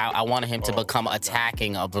any way. I wanted him to become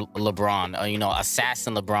attacking of LeBron, or,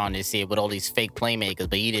 assassin LeBron this year with all these fake playmakers,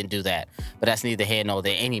 but he didn't do that. But that's neither here nor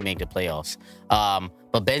there, and he made the playoffs.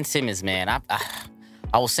 But Ben Simmons, man,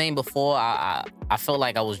 I was saying before, I felt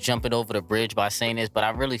like I was jumping over the bridge by saying this, but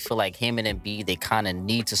I really feel like him and Embiid, they kind of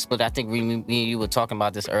need to split. I think me and you were talking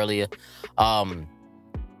about this earlier.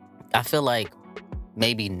 I feel like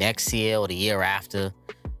maybe next year or the year after,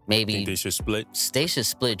 maybe Think they should split. They should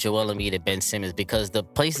split Joel Embiid and Ben Simmons because the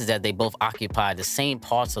places that they both occupy the same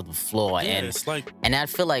parts of the floor. Yeah, it's like... And I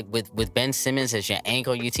feel like with Ben Simmons as your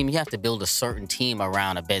anchor on your team, you have to build a certain team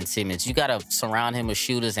around a Ben Simmons. You got to surround him with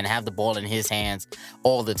shooters and have the ball in his hands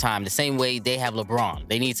all the time. The same way they have LeBron.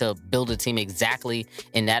 They need to build a team exactly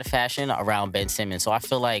in that fashion around Ben Simmons. So I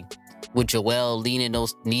feel like with Joel needing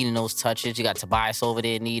those touches, you got Tobias over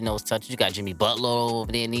there needing those touches. You got Jimmy Butler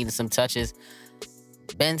over there needing some touches.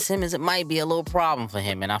 Ben Simmons, it might be a little problem for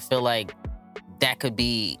him. And I feel like that could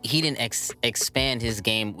be, he didn't expand his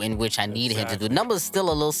game in which I needed him to do. Numbers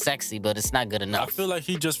still a little sexy, but it's not good enough. I feel like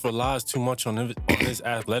he just relies too much on his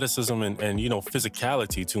athleticism and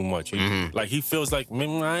physicality too much. Like he feels like,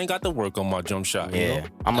 man, I ain't got to work on my jump shot. Yeah, you know?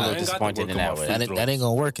 I'm a little disappointed in that way. That ain't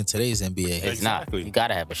gonna work in today's NBA. It's not. You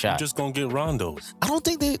gotta have a shot. You're just gonna get rondos. I don't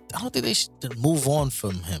think they should move on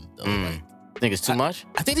from him though. Like, Think it's too much?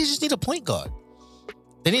 I think they just need a point guard.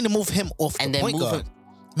 They need to move him off the point guard.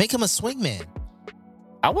 Make him a swingman.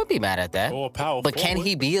 I would be mad at that. Or a power But can forward.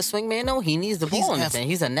 he be a swingman? No, he needs the ball in his hand.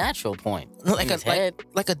 He's a natural point. Like in his head.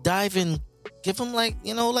 like a diving. Give him like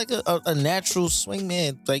a natural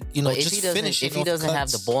swingman. Like But just finishing. if he doesn't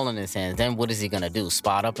have the ball in his hands, then what is he gonna do?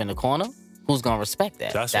 Spot up in the corner? Who's gonna respect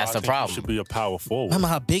that? That's why I the think problem. He should be a power forward. Remember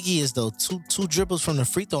how big he is though. Two dribbles from the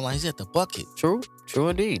free throw line. He's at the bucket. True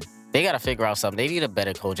indeed. They gotta figure out something. They need a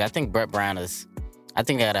better coach. I think Brett Brown I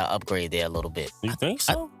think they gotta upgrade there a little bit. You think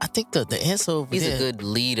so? I think the answer over He's there. a good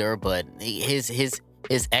leader, but his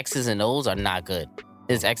X's and O's are not good.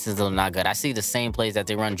 His X is not good. I see the same plays that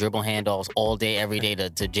they run dribble handoffs all day, every day to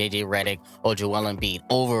JJ Redick or Joel Embiid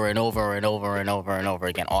over and over and over and over and over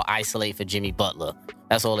again, or isolate for Jimmy Butler.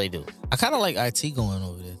 That's all they do. I kind of like IT going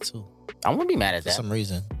over there too. I wouldn't be mad at For that. some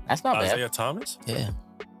reason. That's not bad. Isaiah Thomas? Yeah.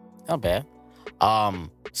 Not bad.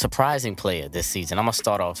 Surprising player this season. I'm gonna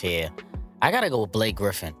start off here. I gotta go with Blake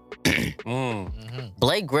Griffin.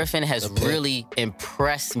 Blake Griffin has really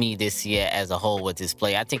impressed me this year as a whole with his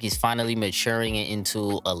play. I think he's finally maturing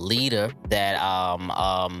into a leader that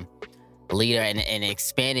and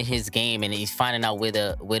expanding his game, and he's finding out where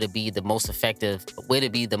to be the most effective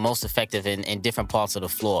in different parts of the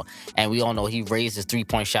floor. And we all know he raised his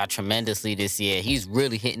 3-point shot tremendously this year. He's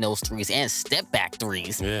really hitting those threes and step back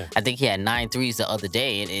threes. Yeah. I think he had 9 threes the other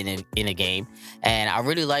day in a game, and I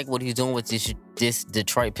really like what he's doing with this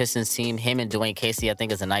Detroit Pistons team. Him and Dwayne Casey, I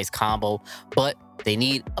think, is a nice combo, but they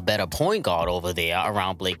need a better point guard over there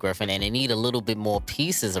around Blake Griffin, and they need a little bit more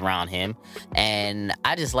pieces around him. And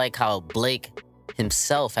I just like how Blake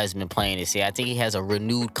himself has been playing this year. I think he has a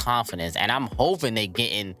renewed confidence, and I'm hoping they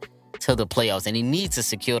get into the playoffs. And he needs to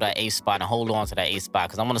secure that 8th spot and hold on to that 8th spot,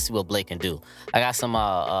 because I want to see what Blake can do. I got some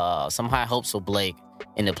high hopes for Blake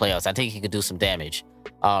in the playoffs. I think he could do some damage.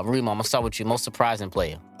 Remo, I'm gonna start with you. Most surprising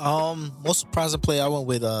player. Most surprising player, I went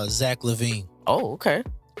with Zach LaVine. Oh, okay.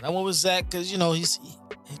 I went with Zach because he's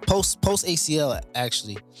post ACL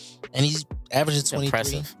actually, and he's averaging 23,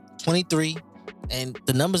 Impressive. 23, and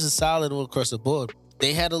the numbers are solid all across the board.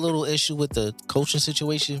 They had a little issue with the coaching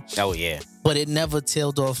situation, Oh yeah. but it never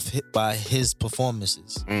tailed off by his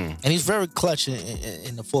performances, and he's very clutch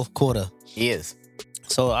in the fourth quarter. He is.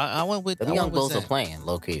 So I went with The young Bulls are Zach. playing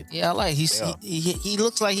low key. Yeah, I like he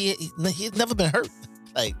looks like he's never been hurt.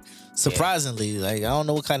 Like surprisingly, like I don't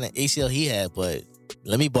know what kind of ACL he had, but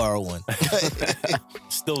let me borrow one.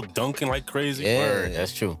 Still dunking like crazy. Yeah. Word,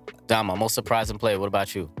 that's true. Dama, most surprising player. What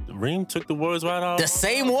about you? Reem took the words right out. The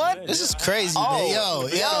same one? This is crazy, Oh,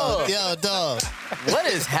 man. Yo, dog. What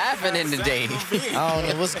is happening today? I don't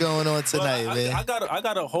know what's going on tonight, man.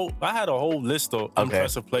 I had a whole list of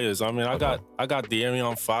impressive players. I mean, I got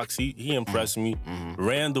De'Aaron Fox. He impressed me.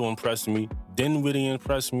 Randall impressed me. Dinwiddie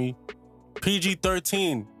impressed me.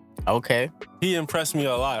 PG-13. Okay. He impressed me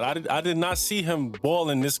a lot. I did not see him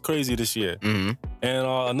balling this crazy this year. And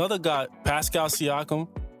another guy, Pascal Siakam.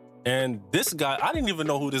 And this guy, I didn't even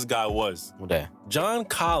know who this guy was. What that? John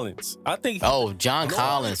Collins. I think. John no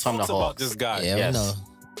Collins one from the talks about Hawks. this guy. Yeah, Yes. we know.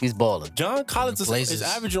 He's balling. John Collins is Blazers.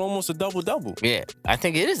 averaging almost a double-double. Yeah, I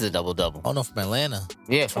think it is a double-double. Oh no, from Atlanta.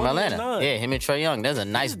 Yeah, from Atlanta. 29. Yeah, him and Trae Young. There's a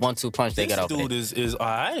nice 1-2 punch they This got over dude there. is all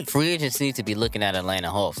right. Free agents need to be looking at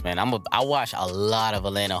Atlanta Hawks, man. I watch a lot of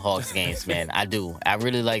Atlanta Hawks games, man. I do. I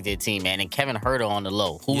really like their team, man. And Kevin Huerter on the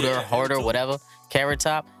low. Herter, whatever. Carrot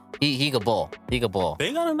Top. He could ball. He could ball.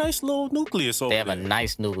 They got a nice little nucleus over They have there. a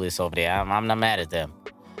nice nucleus over there. I'm not mad at them.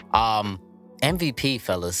 MVP,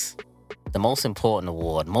 fellas. The most important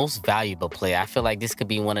award, most valuable player. I feel like this could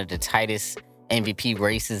be one of the tightest MVP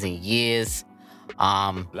races in years.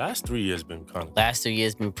 Last 3 years been kind of. Last 2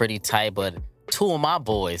 years been pretty tight, but 2 of my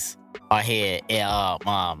boys are here.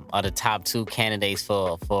 Are the top 2 candidates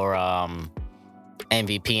for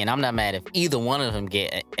MVP, and I'm not mad if either one of them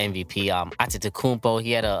get MVP. Antetokounmpo,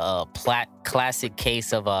 he had a classic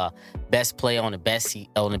case of a best player on the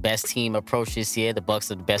best team approach this year. The Bucks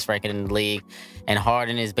are the best record in the league, and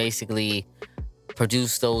Harden is basically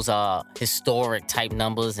produced those historic type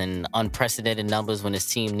numbers and unprecedented numbers when his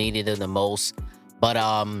team needed it the most. But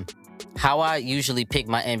how I usually pick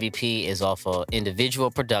my MVP is off of individual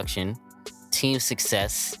production, team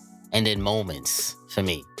success, and then moments for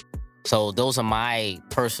me. So those are my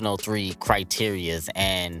personal 3 criterias,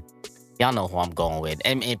 and y'all know who I'm going with.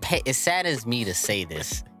 And it saddens me to say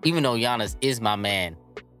this, even though Giannis is my man,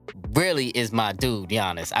 really is my dude,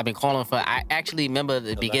 Giannis. I've been calling for, I actually remember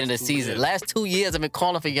the beginning of the season. Last 2 years, I've been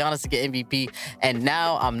calling for Giannis to get MVP, and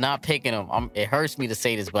now I'm not picking him. It hurts me to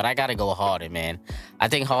say this, but I got to go Harden, man. I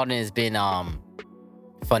think Harden has been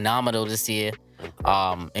phenomenal this year.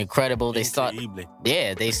 Incredible. They started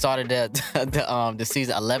the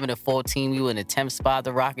season 11-14. We were in the 10th spot,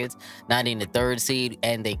 the Rockets, not in the 3rd seed,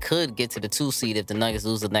 and they could get to the 2 seed if the Nuggets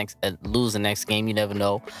lose the next game. You never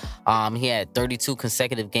know. He had 32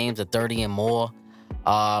 consecutive games of 30 and more.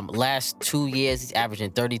 Last 2 years, he's averaging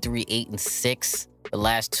 33, 8, and 6. The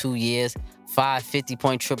last 2 years, 5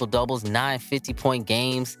 50-point triple doubles, 9 50-point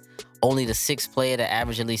games. Only the 6th player to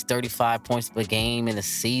average at least 35 points per game in a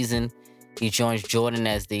season. He joins Jordan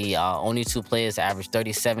as the only 2 players to average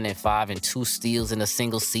 37 and 5 and 2 steals in a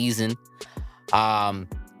single season.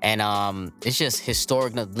 It's just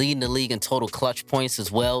historic, leading the league in total clutch points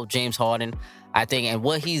as well, James Harden. I think, and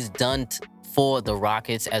what he's done for the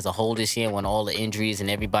Rockets as a whole this year when all the injuries and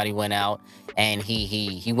everybody went out. And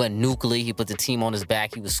he went nuclear. He put the team on his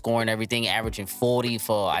back. He was scoring everything, averaging 40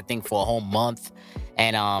 for a whole month.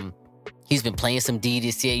 And he's been playing some D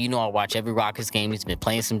this year. You know, I watch every Rockets game. He's been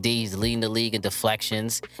playing some D. He's leading the league in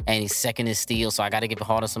deflections, and he's second in steals. So I got to give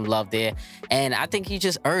Harden some love there. And I think he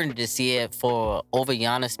just earned this year over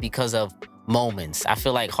Giannis because of moments. I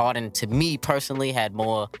feel like Harden, to me personally, had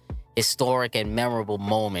more historic and memorable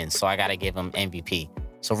moments. So I got to give him MVP.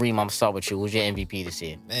 So, Reem, I'm going to start with you. Who's your MVP this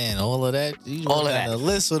year? Man, all of that? You all of got that. a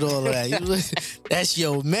list with all of that. That's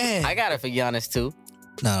your man. I got it for Giannis, too.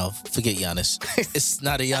 No, forget Giannis. It's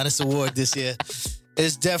not a Giannis award this year.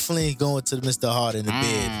 It's definitely going to Mr. Harden, the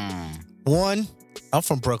bid. One, I'm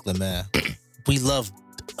from Brooklyn, man. We love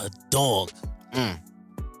a dog.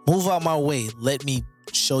 Move out my way. Let me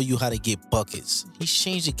show you how to get buckets. He's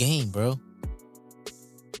changed the game, bro.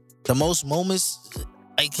 The most moments...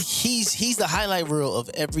 Like he's the highlight reel of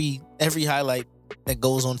every highlight that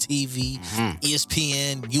goes on TV,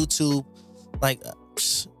 ESPN, YouTube. Like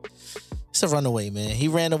it's a runaway, man. He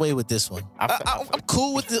ran away with this one. I'm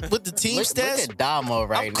cool with the team stats. Look at Damo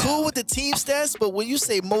right I'm now. cool with the team stats, but when you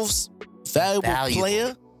say most valuable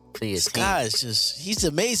player, to your this team. guy is he's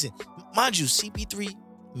amazing. Mind you, CP3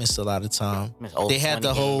 missed a lot of time. Over They had 20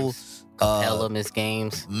 the whole Capella missed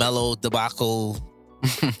games. Melo debacle.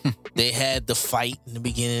 They had the fight in the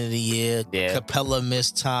beginning of the year. Yeah. Capella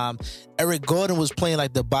missed time. Eric Gordon was playing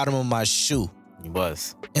like the bottom of my shoe. He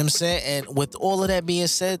was. You know what I'm saying? And with all of that being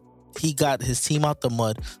said, he got his team out the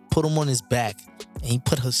mud, put him on his back, and he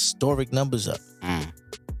put historic numbers up.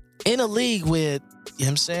 In a league where, you know what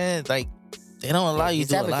I'm saying? Like, they don't allow you to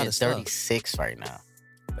do a lot of stuff. 36 right now.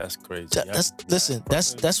 That's crazy.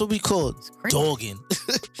 That's what we call dogging.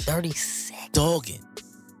 36. Dogging.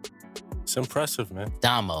 It's impressive, man.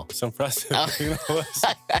 Damo. It's impressive. You know,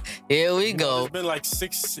 Here we go. There's been like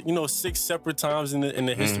six separate times in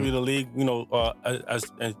the history of the league. You know,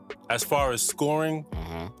 as far as scoring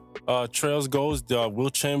trails goes, Will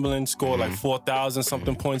Chamberlain scored like 4,000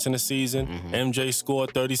 something points in the season. MJ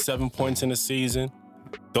scored 37 points in the season.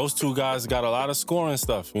 Those two guys got a lot of scoring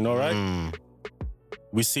stuff. You know, right?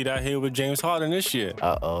 We see that here with James Harden this year.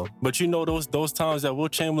 But you know those times that Will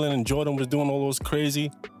Chamberlain and Jordan was doing all those crazy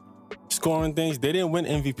scoring things, they didn't win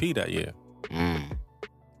MVP that year.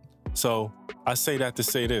 So I say that to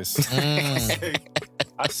say this.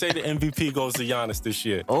 I say the MVP goes to Giannis this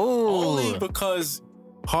year. Only because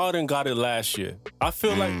Harden got it last year. I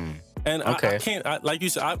feel like, and I can't, like you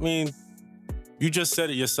said, I mean, you just said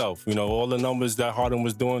it yourself. You know, all the numbers that Harden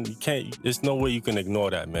was doing, you can't, there's no way you can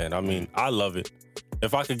ignore that, man. I mean, I love it.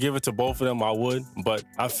 If I could give it to both of them, I would. But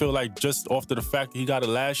I feel like just after the fact that he got it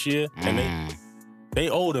last year, and they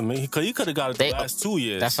owed him, because he could have got it the last 2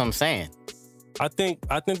 years. That's what I'm saying. I think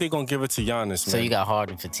they're gonna give it to Giannis, man. So you got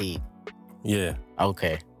Harden fatigue. Yeah.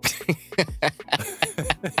 Okay.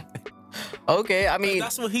 Okay, I mean,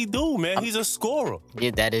 that's what he do, man. He's a scorer.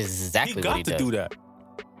 Yeah, that is exactly what he does. He got to do that.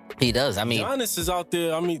 He does. I mean, Giannis is out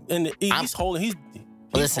there. I mean, and he's holding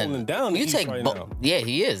down the East right now. Yeah,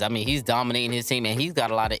 he is. I mean, he's dominating his team, and he's got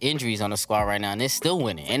a lot of injuries on the squad right now, and they're still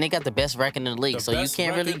winning. And they got the best record in the league, so you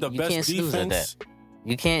can't snooze at that.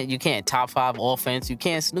 You can't top 5 offense. You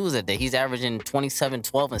can't snooze at that. He's averaging 27,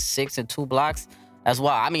 12, and 6 and 2 blocks. That's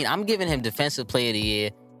why. I mean, I'm giving him Defensive Player of the Year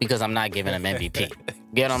because I'm not giving him MVP.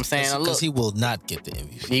 Get what I'm saying? Because he will not get the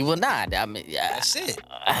MVP. He will not. I mean, that's it.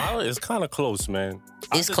 It's kind of close, man.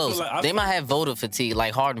 It's close. They might have voter fatigue,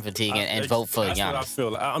 like Harden fatigue, and vote for Giannis. That's what I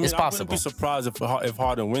feel. I mean, it's possible. I wouldn't be surprised if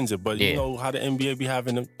Harden wins it, but you know how the NBA be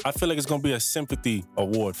having them. I feel like it's gonna be a sympathy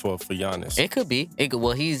award for Giannis. It could be.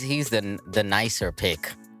 Well, he's the nicer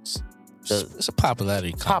pick. It's a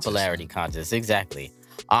popularity contest. Exactly.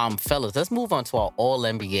 Fellas, let's move on to our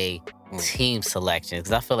All-NBA team selection,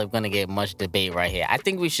 because I feel like we're going to get much debate right here. I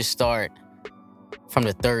think we should start from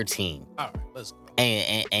the third team. All right, let's go.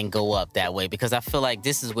 And go up that way, because I feel like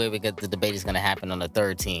this is where the debate is going to happen on the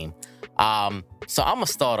third team. So I'm going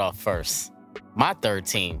to start off first. My third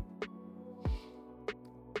team.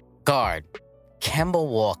 Guard, Kemba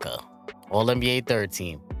Walker, All-NBA third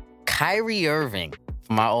team. Kyrie Irving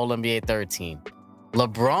for my All-NBA third team.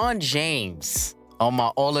 LeBron James on my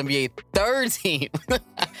All-NBA third team.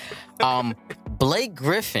 Blake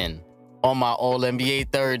Griffin on my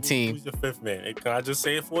All-NBA third team. Who's your fifth man? Can I just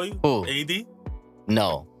say it for you? Who? AD?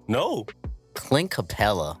 No. Clint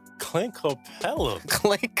Capella. Clint Capella?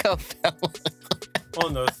 Clint Capella.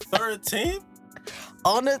 On the third team?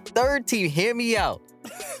 On the third team, hear me out.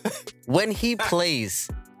 When he plays,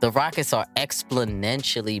 the Rockets are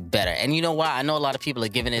exponentially better. And you know why? I know a lot of people are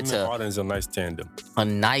giving it to Harden's a nice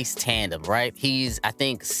tandem. Right? He's, I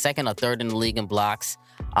think, second or third in the league in blocks.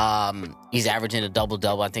 He's averaging a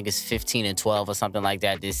double-double. I think it's 15 and 12 or something like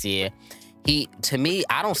that this year. To me,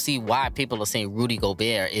 I don't see why people are saying Rudy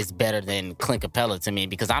Gobert is better than Clint Capella to me,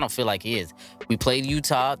 because I don't feel like he is. We played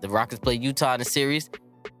Utah. The Rockets played Utah in the series.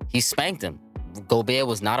 He spanked them. Gobert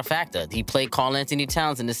was not a factor. He played Karl-Anthony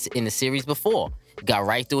Towns in the series before. He got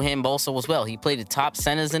right through him also as well. He played the top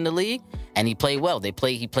centers in the league, and he played well. He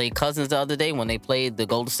played Cousins the other day when they played the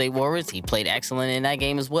Golden State Warriors. He played excellent in that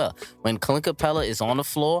game as well. When Clint Capella is on the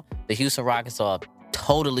floor, the Houston Rockets are a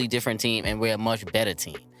totally different team, and we're a much better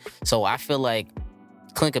team. So I feel like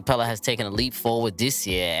Clint Capella has taken a leap forward this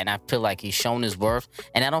year, and I feel like he's shown his worth.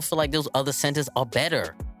 And I don't feel like those other centers are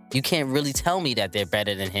better. You can't really tell me that they're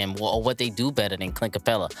better than him or what they do better than Clint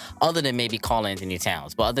Capella, other than maybe Karl-Anthony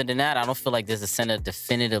Towns. But other than that, I don't feel like there's a center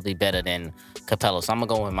definitively better than Capella. So I'm going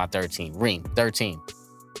to go with my third team. Reem, third team.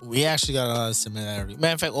 We actually got a lot of similarity.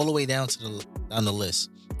 Matter of fact, all the way down to on the list.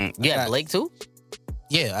 Yeah, Blake too?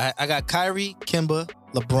 Yeah, I got Kyrie, Kimba,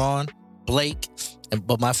 LeBron, Blake,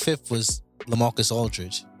 but my fifth was LaMarcus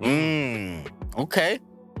Aldridge. Okay.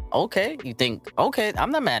 You think, okay,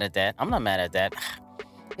 I'm not mad at that.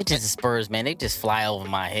 It's just the Spurs, man. They just fly over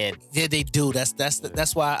my head. Yeah, they do. That's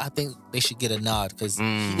why I think they should get a nod, because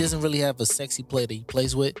he doesn't really have a sexy player that he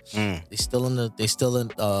plays with. They still in the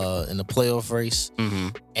playoff race,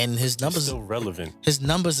 and his numbers still relevant. His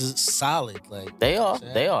numbers is solid. Like they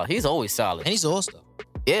are. He's always solid, and he's an all-star.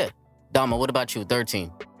 Yeah, Dama. What about you?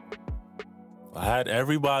 13. I had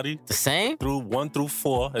everybody the same through 1 through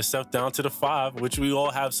 4, except down to the 5, which we all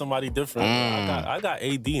have somebody different. I got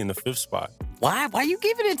AD in the 5th spot. Why? Why you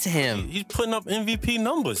giving it to him? He's putting up MVP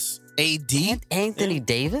numbers. AD? Anthony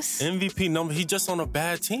Davis? MVP number. He's just on a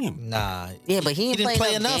bad team. Nah. Yeah, but he didn't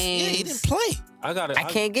play enough. Games. Yeah, he didn't play. I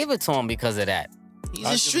can't give it to him because of that. He's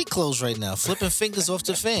in street clothes right now, flipping fingers off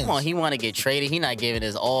the fans. Come on, he want to get traded. He not giving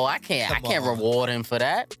his all. I can't reward him for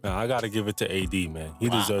that. Nah, I got to give it to AD, man. He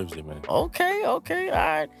deserves it, man. Okay. All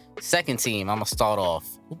right. Second team, I'm going to start off.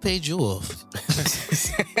 Who paid you off?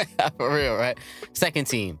 For real, right? Second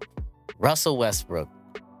team, Russell Westbrook,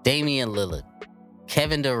 Damian Lillard,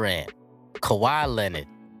 Kevin Durant, Kawhi Leonard,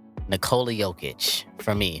 Nikola Jokic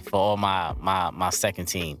for me, for all my second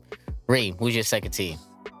team. Reem, who's your second team?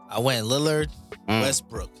 I went Lillard,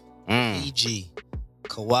 Westbrook, PG,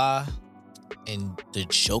 Kawhi, and the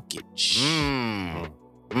Jokic.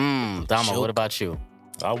 Dama, what about you?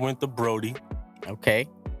 I went to Brody. Okay.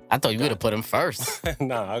 I thought you would have put him first.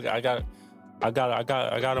 Nah, I got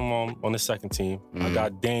him on the second team. I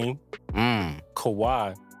got Dame,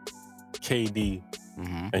 Kawhi, KD,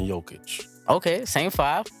 and Jokic. Okay, same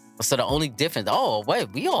 5. So the only difference,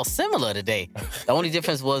 we all similar today. The only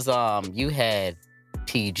difference was you had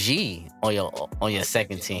PG on your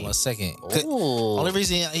second team. On my second. Ooh. Only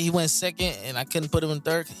reason he went second and I couldn't put him in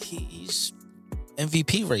third, he's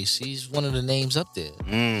MVP race. He's one of the names up there.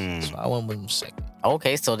 So I went with him second.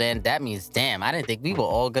 Okay, so then that means, damn, I didn't think we were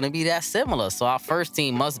all going to be that similar. So our first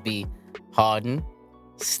team must be Harden,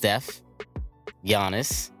 Steph,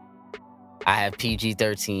 Giannis. I have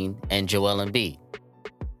PG-13 and Joel Embiid.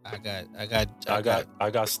 I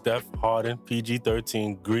got Steph, Harden,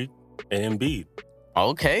 PG-13, Greek, and Embiid.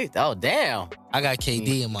 Okay. Oh, damn. I got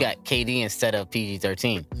KD in my. You got KD instead of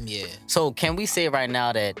PG-13. Yeah. So can we say right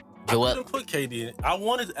now that Joel... I didn't put KD in. I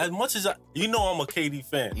wanted, as much as I'm a KD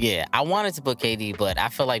fan. Yeah, I wanted to put KD, but I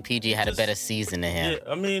feel like PG had a better season than him.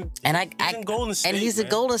 Yeah, I mean, he's in Golden State, and he's in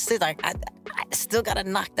Golden State. Like, I still got to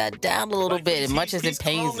knock that down a little bit, as much as it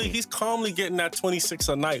pains me. He's calmly getting that 26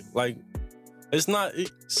 a night. Like, it's not...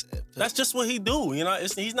 that's just what he do, you know?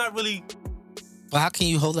 He's not really... But how can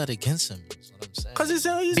you hold that against him?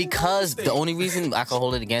 Because the only reason I can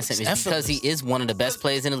hold it against him is because he is one of the best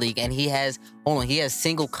players in the league, and he has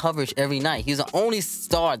single coverage every night. He's the only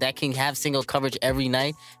star that can have single coverage every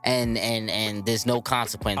night, and there's no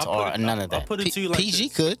consequence or none of that. I'll put it to you like PG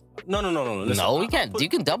this. could. No. Listen, No, you can't. You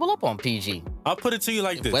can double up on PG. I'll put it to you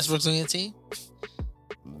like this. Westbrook's on your team?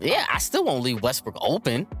 Yeah, I still won't leave Westbrook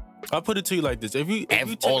open. I'll put it to you like this. If you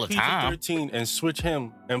take all the time. PG-13 and switch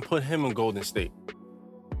him and put him in Golden State,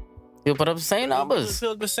 He'll put up the same numbers.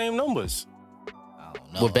 The same numbers. I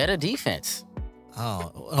don't know. With better defense.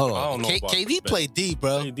 Oh, hold on. I don't know about KD played D,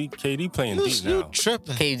 bro. KD playing D now. You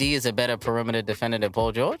tripping. KD is a better perimeter defender than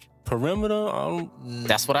Paul George? Perimeter?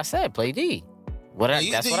 That's what I said. Play D.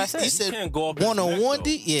 That's what I said. You said You can't go up one-on-one his neck,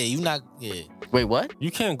 D? Yeah, you not... Yeah. Wait, what? You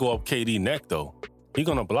can't go up KD neck, though. He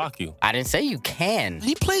gonna block you. I didn't say you can.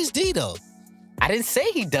 He plays D, though. I didn't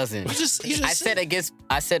say he doesn't. You just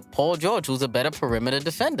I said Paul George, who's a better perimeter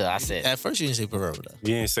defender. I said. At first, you didn't say perimeter.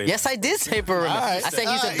 You didn't say. Yes, I did say perimeter. Right. I said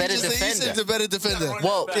he's a better defender. You said the better defender.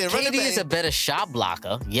 Well, Yeah, run it KD is back. a better shot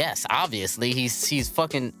blocker. Yes, obviously he's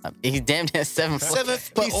fucking he's damn near 7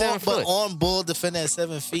 foot. But He's 7 foot. on ball defender at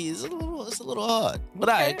 7 feet is it's a little hard. But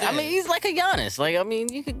I mean, he's like a Giannis. Like, I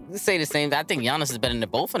mean, you could say the same. I think Giannis is better than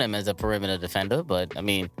both of them as a perimeter defender. But I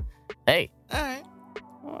mean, hey. all right.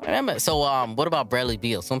 So, what about Bradley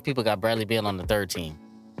Beal? Some people got Bradley Beal on the third team.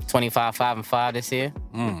 25, 5-5 this year.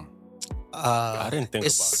 I didn't think about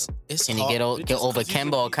it. It's Can he hard. get over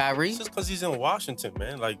Kemba or Kyrie? It's just because he's in Washington,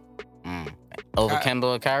 man. Like, Over Kemba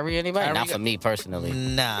or Kyrie? Anybody? Kyrie Not for me personally.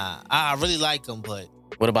 Nah, I really like him, but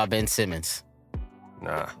What about Ben Simmons?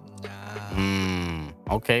 nah.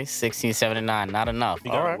 Okay, 16, 79, not enough. He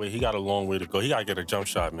All right. he got a long way to go. He got to get a jump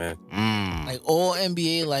shot, man. like all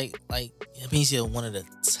NBA, like it means he's one of the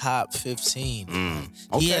top 15.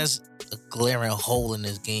 Okay. He has a glaring hole in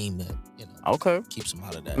his game that Okay. keeps him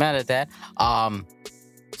out of that. Mad at that.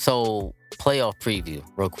 So playoff preview,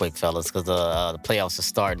 real quick, fellas, because the playoffs are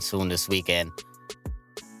starting soon this weekend.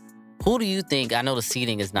 Who do you think? I know the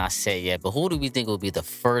seeding is not set yet, but who do we think will be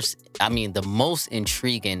the most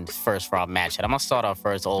intriguing first round matchup? I'm gonna start off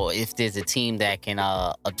first, or if there's a team that can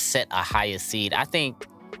upset a higher seed. I think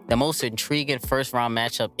the most intriguing first round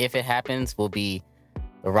matchup, if it happens, will be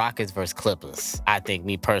the Rockets versus Clippers. I think,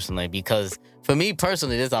 me personally, because for me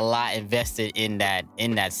personally, there's a lot invested in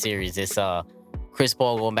that series. It's Chris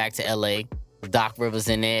Paul going back to LA. Doc Rivers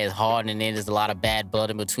in there, is Harden in there. There's a lot of bad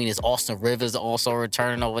blood in between. It's Austin Rivers also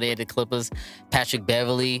returning over there to Clippers. Patrick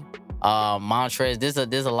Beverly, Montrez.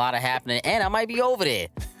 There's a lot of happening, and I might be over there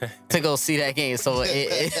to go see that game. So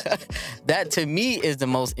that to me is the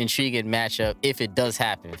most intriguing matchup if it does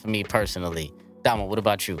happen for me personally. Damo, what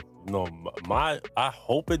about you? No, I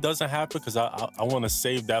hope it doesn't happen because I want to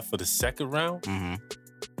save that for the second round. Mm-hmm.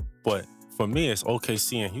 But for me, it's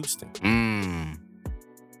OKC and Houston.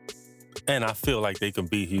 And I feel like they can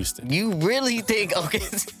beat Houston. You really think? Okay,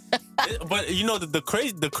 But you know the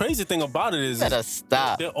crazy thing about it is better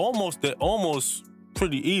stop. they're almost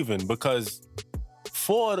pretty even because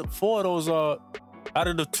four of those out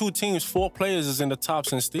of the two teams, 4 players is in the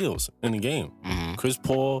tops in steals in the game. Mm-hmm. Chris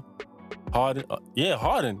Paul, Harden,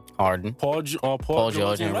 Harden, Paul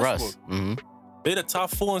George, and Russ. Mm-hmm. They're the top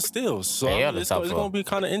 4 in steals, so They are the it's top going 4. to be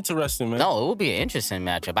kind of interesting, man. No, it will be an interesting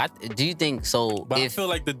matchup. Do you think so? But I feel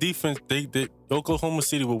like the defense, Oklahoma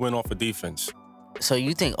City will win off of defense. So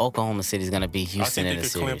you think Oklahoma City is going to beat I Houston think in they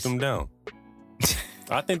the could clamp series? them down.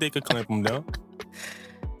 I think they could clamp them down.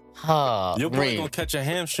 Your boy Reem. gonna catch a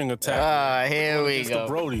hamstring attack. Here we against go. the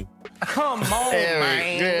Brody. Come on,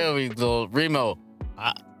 man. Here we go. Remo.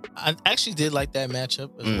 I actually did like that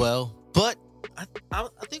matchup as well, but I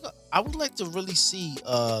think I would like to really see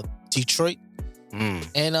Detroit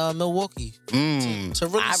and Milwaukee to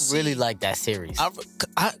really. I see, really like that series. I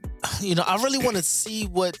really want to see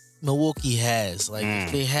what Milwaukee has. Like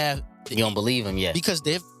if they have. You don't believe him yet? Because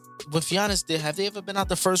with Giannis, have they ever been out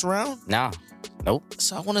the first round? No. Nope.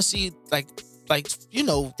 So I want to see like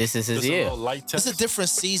This is his Just a year. little light test. it's a different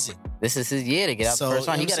season. This is his year to get out So, the first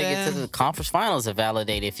round. He you know got to what get I'm to the saying? conference finals to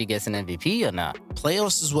validate if he gets an MVP or not.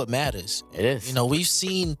 Playoffs is what matters. It is. We've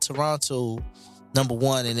seen Toronto number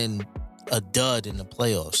 1 and then a dud in the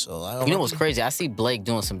playoffs. So I don't You know what's crazy? I see Blake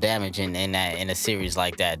doing some damage in a series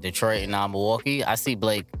like that. Detroit and Milwaukee. I see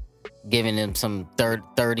Blake giving them some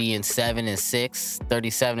 30 and 7 and 6,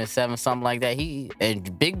 37 and 7, something like that.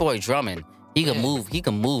 And Big Boy Drummond, he can move. He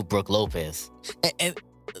can move Brook Lopez. And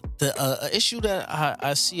the issue that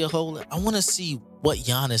I see I want to see what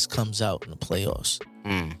Giannis comes out in the playoffs.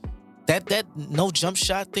 That no jump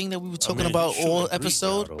shot thing that we were talking about he's shooting all a three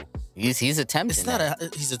episode. now, though. He's attempting. It's not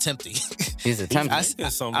he's attempting. He's attempting.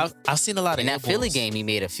 I've seen a lot of In that air Philly balls. game, he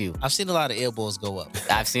made a few. I've seen a lot of air balls go up.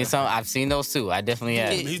 I've seen some. I've seen those too. I definitely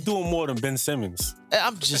have. He's doing more than Ben Simmons.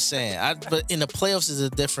 I'm just saying. But in the playoffs is a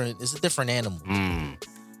different animal.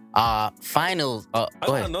 Finals. I Go got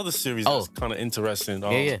ahead. another series that's kind of interesting.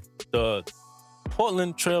 Yeah. The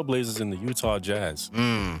Portland Trailblazers and the Utah Jazz.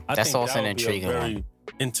 I That's think also that an would be intriguing a one. very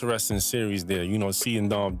interesting series there. Seeing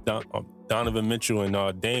Donovan Mitchell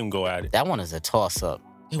and Dame go at it. That one is a toss up.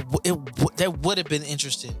 That would have been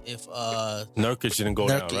interesting if Nurkic didn't go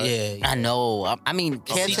down, right? yeah. I know. I mean,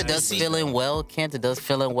 Kanter does fill in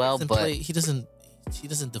well. But He doesn't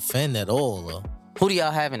defend at all. Though. who do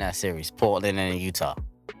y'all have in that series? Portland and Utah.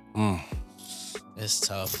 It's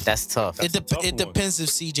tough. That's tough. It tough one. depends if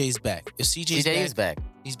CJ's back. If CJ's CJ back, is back.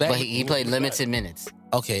 he's back. But he played limited minutes.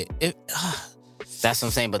 Okay. That's what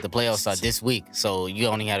I'm saying. But the playoffs are this week, so you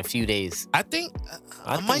only had a few days. I think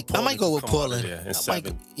I might go with Portland.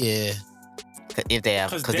 Yeah. If they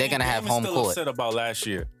have, because they're gonna have home still court. Upset about last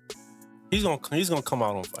year. He's gonna come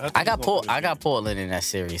out on. I got Portland in that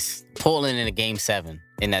series. Portland in a game 7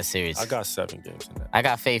 in that series. I got 7 games in that. I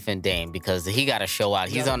got faith in Dame because he got to show out.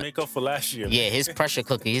 He's on make up for last year. Yeah, his pressure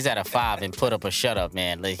cooker. He's at a 5 and put up a shut up,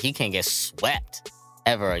 man. Like, he can't get swept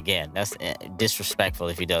ever again. That's disrespectful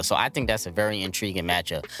if he does. So I think that's a very intriguing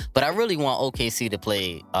matchup. But I really want OKC to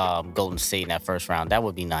play Golden State in that first round. That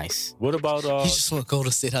would be nice. What about You just want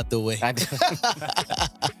Golden State out the way. I do.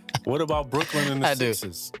 What about Brooklyn and the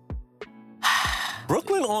Sixers?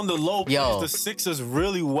 Brooklyn on the low plays the Sixers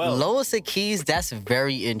really well. Lois and Keys, that's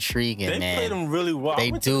very intriguing, they man. They played them really well. They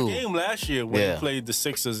I went do. to the game last year when they played the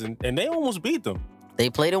Sixers, and they almost beat them. They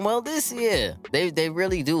played them well this year. They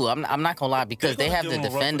really do. I'm not gonna lie because they have the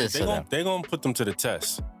defenders for them. They're gonna put them to the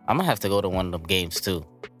test. I'm gonna have to go to one of them games too.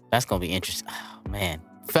 That's gonna be interesting. Oh, man,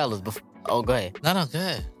 fellas. Go ahead. No, go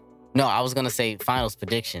ahead. No, I was gonna say finals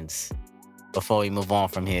predictions before we move on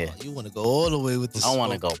from here. You want to go all the way with this? I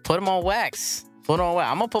want to go. Put them on wax. Put them on wax.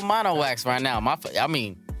 I'm gonna put mine on wax right now.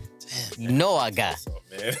 Damn, you know I got.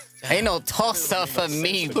 Man. Ain't no toss up for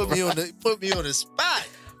me. Put me on the spot.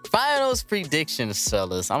 Finals predictions,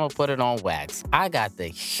 fellas. I'm gonna put it on wax. I got the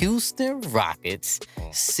Houston Rockets.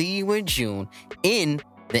 See you in June in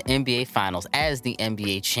the NBA Finals as the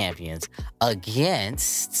NBA champions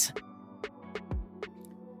against.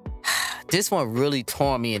 This one really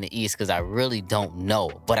tore me in the East because I really don't know.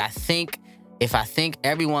 But I think if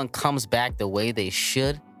everyone comes back the way they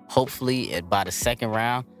should, hopefully by the second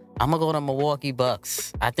round, I'm going to go to Milwaukee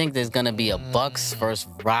Bucks. I think there's going to be a Bucks versus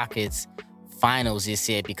Rockets finals this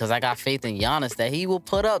year because I got faith in Giannis that he will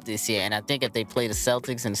put up this year. And I think if they play the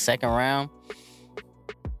Celtics in the second round,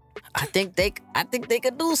 I think they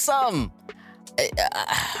could do something.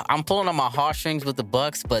 I'm pulling on my heartstrings with the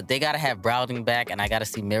Bucks, but they got to have Browning back, and I got to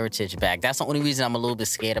see Mirotic back. That's the only reason I'm a little bit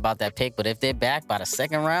scared about that pick. But if they're back by the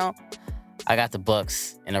second round, I got the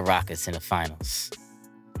Bucks and the Rockets in the finals.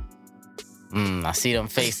 I see them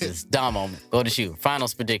faces. Damo, go to you.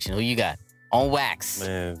 Finals prediction. Who you got? On wax.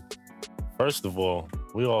 Man, first of all,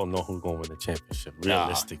 we all know who's going to win the championship,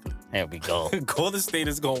 realistically. There we go. Golden State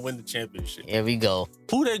is going to win the championship. Here we go.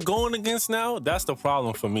 Who they going against now? That's the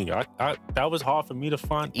problem for me. That was hard for me to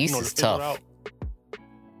find. East is tough. Out.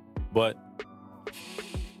 But,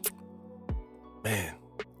 man.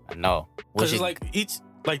 I know. Because it's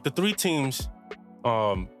like the 3 teams,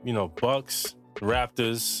 Bucks,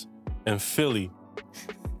 Raptors, and Philly,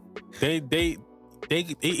 they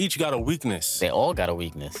each got a weakness. They all got a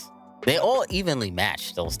weakness. They all evenly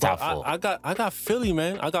matched, those top 4. I got Philly,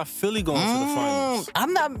 man. I got Philly going to the finals.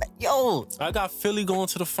 I got Philly going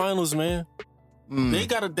to the finals, man. They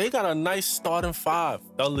got a nice starting 5,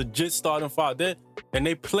 a legit starting 5.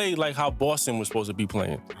 They play like how Boston was supposed to be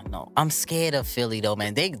playing. I know. I'm scared of Philly though,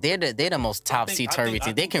 man. They're the most topsy-turvy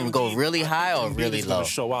team. They can go really high or really low.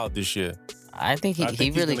 Show out this year. I think he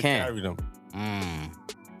really can. Carry them.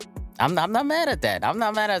 I'm not mad at that. I'm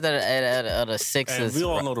not mad at the Sixers. And we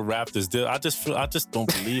all know the Raptors. I just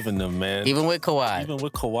don't believe in them, man. Even with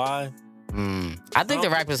Kawhi. I think the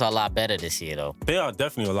Raptors are a lot better this year, though. They are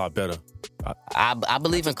definitely a lot better. I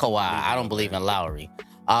believe in Kawhi. I don't believe in Lowry.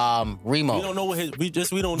 Remo. We don't know what we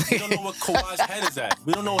don't know what Kawhi's head is at.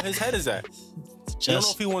 We don't know what his head is at. We don't know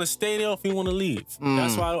if he want to stay there or if he want to leave.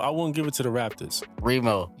 That's why I won't give it to the Raptors.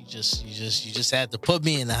 Remo. You just had to put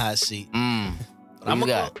me in the hot seat. I'm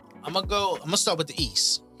gonna start with the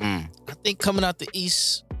East. I think coming out the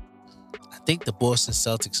East, I think the Boston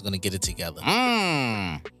Celtics are gonna get it together.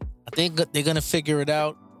 I think they're gonna figure it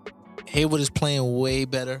out. Hayward is playing way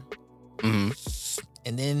better. And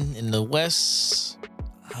then in the West,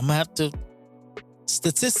 I'm gonna have to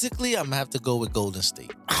go with Golden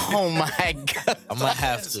State. Oh my God. I'm gonna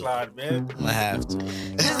have to. Man. I'm gonna have to.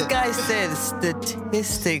 This guy said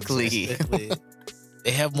statistically.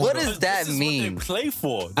 They have more. What does that mean? What they play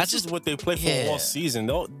for. This is what they play for all season.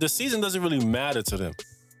 The season doesn't really matter to them.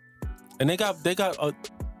 And they got 5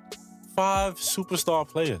 superstar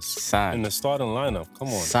players in the starting lineup. Come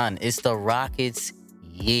on. Son, it's the Rockets'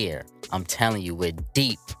 year. I'm telling you, we're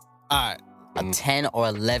deep. All right. A 10 or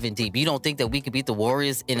 11 deep. You don't think that we could beat the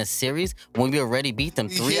Warriors in a series when we already beat them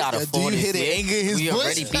 3 out of 4? Do you hear the anger in his voice? We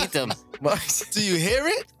already beat them. Do you hear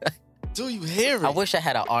it? Do you hear it? I wish I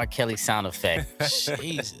had an R. Kelly sound effect.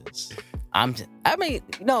 Jesus.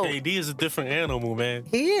 KD is a different animal, man.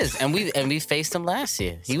 He is. And we faced him last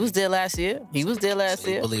year. He was there last year. I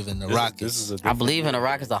believe in the Rockets. I believe in the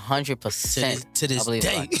Rockets 100%. To this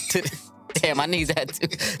day. Damn, I need that too.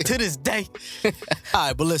 To this day. All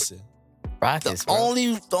right, but listen. Rockets, The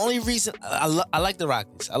bro. only reason I like the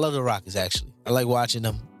Rockets. I love the Rockets actually. I like watching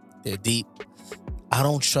them. They're deep. I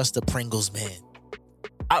don't trust the Pringles man.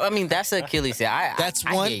 I mean, that's Achilles heel. That's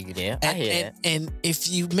I one. hear you there. I hear that. And if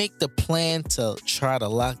you make the plan to try to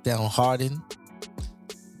lock down Harden,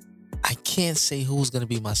 I can't say who's gonna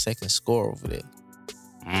be my second scorer over there.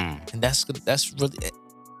 And that's for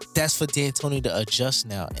D'Antoni to adjust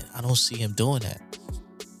now, and I don't see him doing that.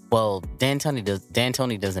 Well,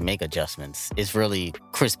 D'Antoni doesn't make adjustments. It's really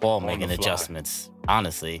Chris Paul On making the fly. adjustments.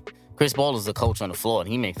 Honestly, Chris Paul is the coach on the floor, and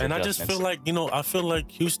he makes And I adjustments. just feel like, I feel like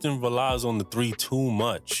Houston relies on the three too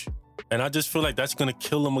much. And I just feel like that's going to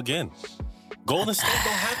kill them again. Golden State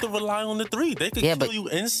don't have to rely on the three. They could kill you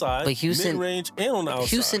inside, but Houston- mid-range, and on the outside.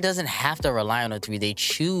 Houston doesn't have to rely on the three. They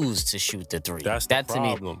choose to shoot the three. That's the that to me.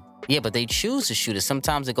 problem. Yeah, but they choose to shoot it.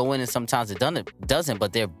 Sometimes it go in and sometimes it doesn't,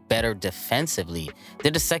 but they're better defensively.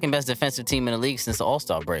 They're the second best defensive team in the league since the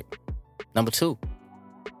All-Star break. Number 2.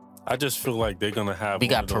 I just feel like they're going to have We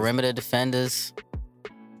one got of those- perimeter defenders.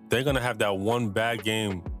 They're going to have that one bad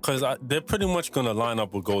game because they're pretty much going to line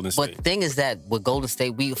up with Golden But State. the thing is that with Golden State,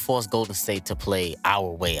 we force Golden State to play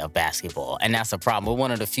our way of basketball. And that's a problem. We're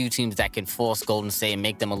one of the few teams that can force Golden State and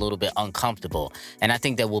make them a little bit uncomfortable. And I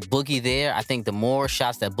think that with Boogie there, I think the more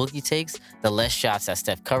shots that Boogie takes, the less shots that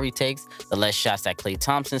Steph Curry takes, the less shots that Klay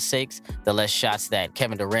Thompson takes, the less shots that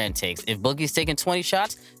Kevin Durant takes. If Boogie's taking 20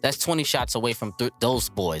 shots, that's 20 shots away from those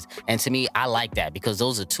boys. And to me, I like that because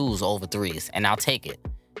those are 2s over 3s. And I'll take it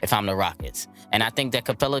if I'm the Rockets. And I think that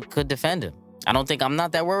Capella could defend him. I'm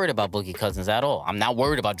not that worried about Boogie Cousins at all. I'm not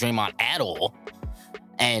worried about Draymond at all.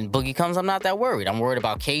 And Boogie Cousins, I'm not that worried. I'm worried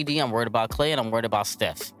about KD, I'm worried about Klay, and I'm worried about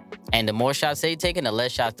Steph. And the more shots they taking, the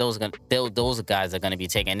less shots those guys are going to be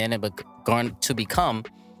taking. And then they're going to become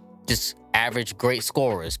just average great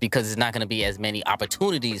scorers because there's not going to be as many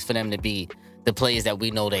opportunities for them to be the players that we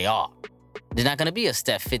know they are. There's not going to be a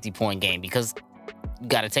Steph 50-point game because you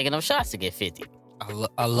got to take enough shots to get 50.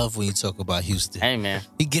 I love when you talk about Houston. Hey, man.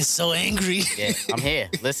 He gets so angry. Yeah, I'm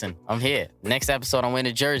here. Listen, I'm here. Next episode, I'm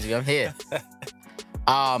winning Jersey. I'm here.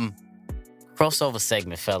 Crossover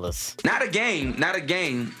segment, fellas. Not a game.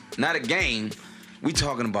 We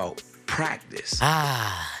talking about practice.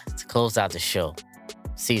 To close out the show,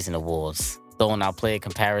 season awards, throwing out player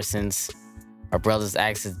comparisons. Our brothers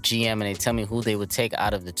asked the GM and they tell me who they would take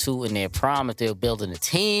out of the 2 in their prime if they were building a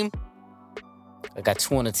team. I got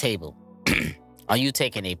 2 on the table. Are you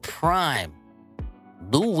taking a prime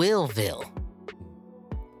Lou Willville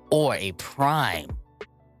or a prime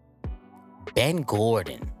Ben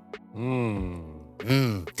Gordon?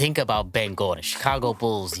 Think about Ben Gordon, Chicago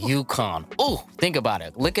Bulls, UConn. Ooh, think about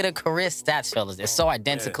it. Look at the career stats, fellas. They're so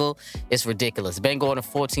identical. It's ridiculous. Ben Gordon,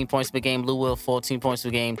 14 points per game. Lou Will, 14 points per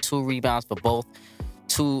game. 2 rebounds for both.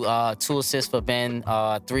 Two assists for Ben,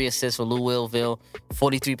 3 assists for Lou Willville.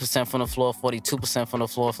 43% from the floor, 42% from the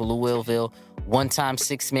floor for Lou Willville. 1-time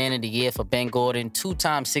 6th man of the year for Ben Gordon.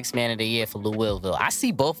 2-time 6th man of the year for Lou Willville. I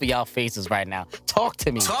see both of y'all faces right now. Talk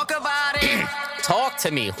to me. Talk about it. Talk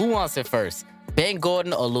to me. Who wants it first? Ben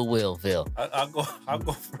Gordon or Lou Willville? I'll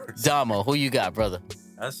go first. Damo, who you got, brother?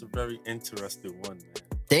 That's a very interesting one, man.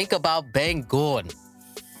 Think about Ben Gordon.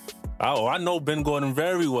 Oh, I know Ben Gordon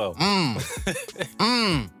very well.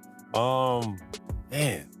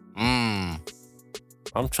 Man,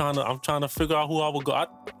 I'm trying to figure out who I would go.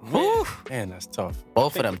 Man, that's tough.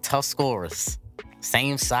 Both of them tough scorers.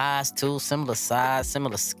 Same size too, similar size,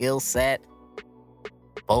 similar skill set.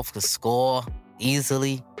 Both could score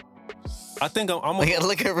easily. I think I'm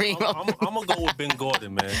Look at Remo. I'm gonna go with Ben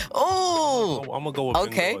Gordon, man. Oh, I'm gonna go with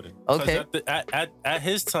Ben Gordon. 'Cause At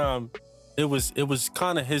his time, it was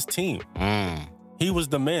kind of his team. He was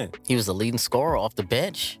the man. He was the leading scorer off the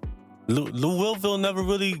bench. Lou Willville never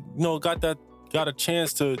really, got a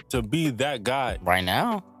chance to be that guy. Right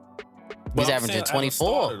now, But he's I'm averaging saying as a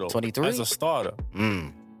 24, starter, though, 23. As a starter,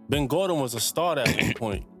 Ben Gordon was a starter at one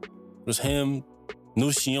point. It was him,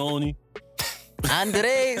 Nucioni.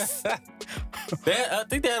 Andres. I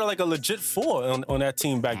think they had like a legit 4 on that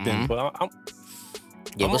team back then. But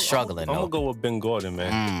We're struggling. I'm gonna go with Ben Gordon,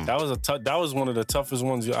 man. That was one of the toughest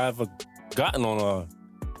ones I ever gotten on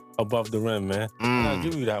above the rim, man. I'll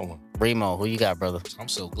give you that one. Remo, who you got, brother? I'm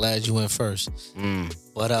so glad you went first.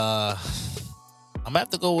 But I'm gonna have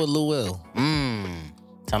to go with Lou Will.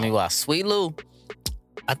 Tell me why. Sweet Lou.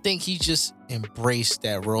 I think he just embraced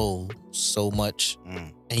that role so much.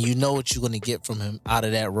 And you know what you're going to get from him out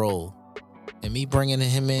of that role. And me bringing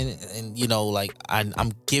him in and,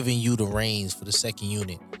 I'm giving you the reins for the second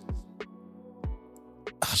unit.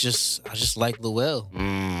 I just like Lou Will.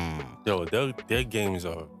 Yo, their games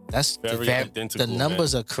are That's Very the identical.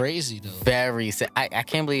 numbers are crazy though. I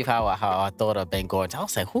can't believe how I thought of Ben Gordon. I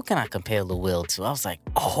was like, who can I compare Lou Will to? I was like,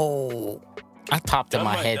 oh, I popped in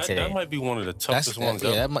my head today. That might be one of the toughest ones.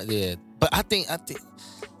 Yeah, But I think. I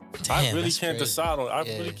Damn, really that's can't crazy. decide on. I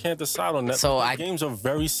Yeah. really can't decide on that. So The games are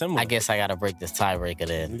very similar. I guess I gotta break this tiebreaker you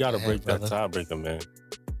then. gotta Yeah, break that brother. tiebreaker, man.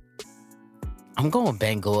 I'm going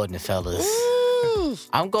Ben Gordon, fellas.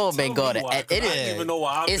 I'm going Ben Gordon. I It is. don't even know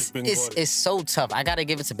why I picked Ben Gordon. It's so tough. I gotta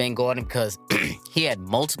give it to Ben Gordon because he had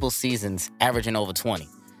multiple seasons averaging over 20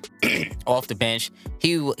 off the bench.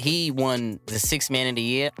 He won the Sixth Man of the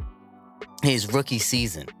Year his rookie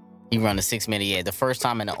season. He won the Sixth Man of the Year. The first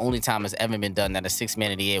time and the only time it's ever been done that a Sixth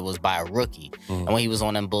Man of the Year was by a rookie. And when he was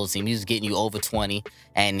on them Bulls team, he was getting you over 20.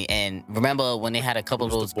 And remember when they had a couple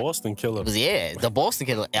of those. The Boston Killer. The Boston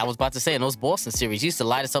Killer. I was about to say in those Boston series, he used to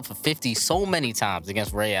light us up for 50 so many times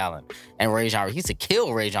against Ray Allen and Rajon. He used to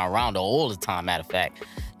kill Rajon Rondo all the time, matter of fact.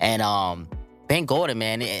 And Ben Gordon,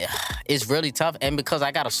 man, it's really tough. And because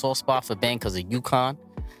I got a soft spot for Ben because of UConn,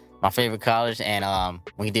 my favorite college, and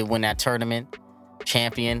when he did win that tournament,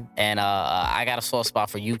 champion, and I got a soft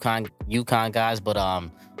spot for UConn guys, but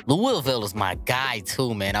Louisville is my guy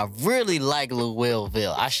too, man. I really like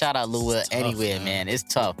Louisville. I shout out Louisville anywhere, man. It's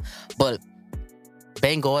tough, but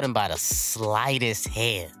Ben Gordon by the slightest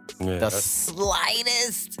hair,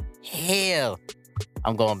 slightest hair.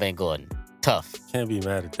 I'm going Ben Gordon. Tough. Can't be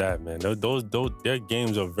mad at that, man. Those their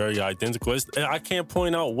games are very identical. I can't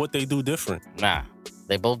point out what they do different. Nah.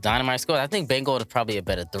 They both dynamite scores. I think Ben Gordon is probably a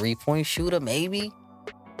better 3-point shooter, maybe.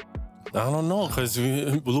 I don't know, because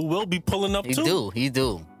Lou will be pulling up too. He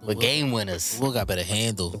do. With game winners. Will got better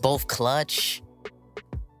handle. Both clutch.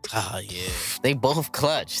 Yeah. They both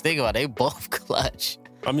clutch. Think about it. They both clutch.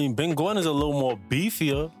 I mean, Ben Gordon is a little more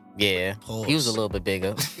beefier. Yeah. Pause. He was a little bit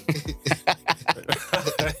bigger.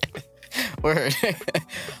 Word.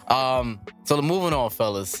 So moving on,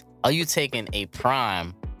 fellas. Are you taking a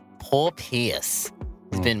prime Paul Pierce?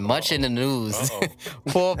 He's been much in the news.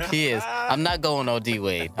 Paul Pierce. I'm not going on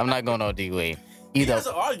D-Wade. He has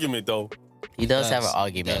an argument, though. He does have an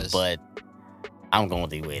argument, but I'm going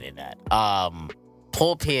D-Wade in that.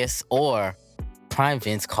 Paul Pierce or prime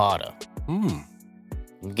Vince Carter.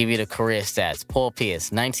 I'll give you the career stats. Paul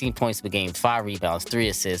Pierce, 19 points per game, 5 rebounds, 3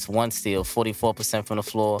 assists, 1 steal, 44% from the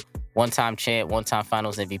floor, 1-time champ, 1-time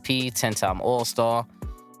finals MVP, 10-time All-Star.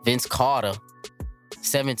 Vince Carter,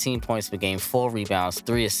 17 points per game, 4 rebounds,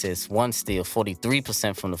 3 assists, 1 steal,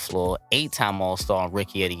 43% from the floor, 8-time All-Star and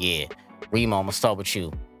Rookie of the Year. Remo, I'm going to start with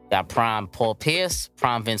you. Got prime Paul Pierce,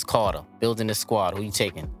 prime Vince Carter. Building this squad. Who you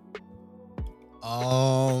taking?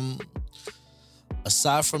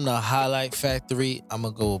 Aside from the highlight factory, I'm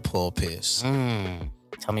going to go with Paul Pierce.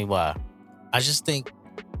 Tell me why. I just think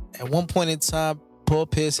at one point in time, Paul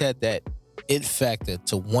Pierce had that it factor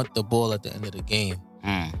to want the ball at the end of the game.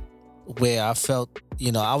 Where I felt,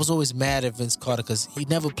 I was always mad at Vince Carter because he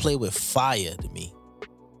never played with fire to me.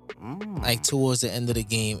 Like towards the end of the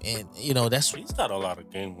game. And, that's... He's got a lot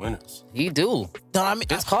of game winners. He do. No, I mean...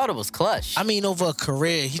 Vince Carter was clutch. I mean, over a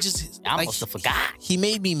career, he just... I must have forgot. He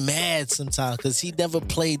made me mad sometimes because he never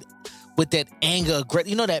played with that anger,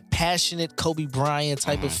 that passionate Kobe Bryant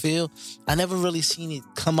type of feel. I never really seen it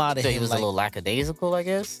come out of So him. he was a little lackadaisical, I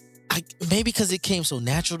guess? Maybe because it came so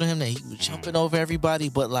natural to him that he was jumping over everybody.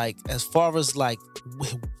 But, as far as,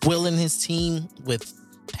 willing his team with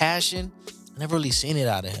passion... I never really seen it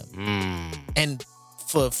out of him. And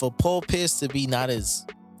for Paul Pierce to be not as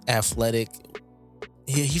athletic,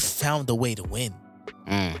 he found a way to win.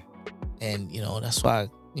 And, that's why,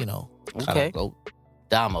 Okay. go.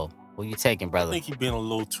 Damo, who you taking, I brother? think he's being a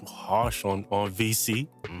little too harsh on VC.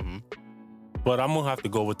 But I'm going to have to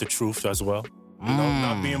go with the truth as well.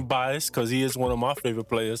 Not being biased because he is one of my favorite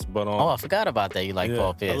players. But I forgot about that. You like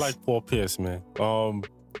Paul Pierce. I like Paul Pierce, man. I'm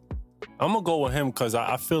going to go with him because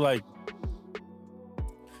I feel like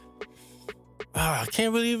I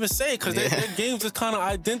can't really even say because their games are kind of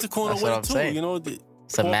identical in That's a way what I'm too. saying.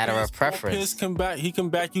 It's a matter of preference. Paul Pierce he can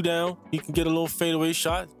back you down. He can get a little fadeaway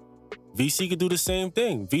shot. VC could do the same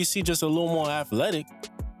thing. VC just a little more athletic,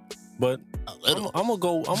 but I'm gonna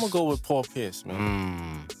go with Paul Pierce,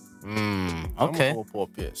 man. I'm Okay. gonna go with Paul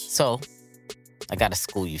Pierce. So, I gotta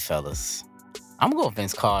school you fellas. I'm going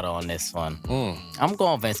Vince Carter on this one. I'm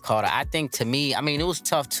going Vince Carter. I think to me, it was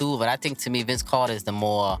tough too, but I think to me, Vince Carter is the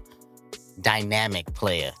more dynamic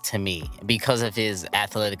player to me because of his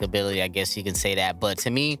athletic ability. I guess you can say that. But to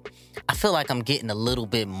me, I feel like I'm getting a little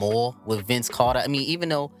bit more with Vince Carter. Even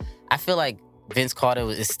though I feel like Vince Carter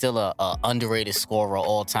is still a underrated scorer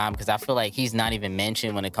all time because I feel like he's not even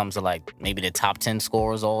mentioned when it comes to maybe the top 10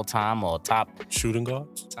 scorers all time or top Shooting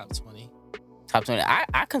guards? Top 20. Top 20.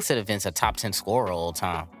 I consider Vince a top 10 scorer all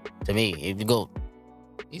time. To me, if you go,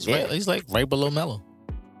 He's Yeah. he's like right below Melo.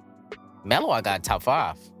 Melo, I got top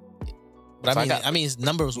 5. But So I I got- mean,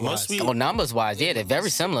 numbers Must wise. be- Oh, numbers wise, yeah, they're very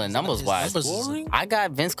similar numbers wise. Numbers is- Scoring? I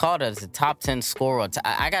got Vince Carter as the top 10 scorer.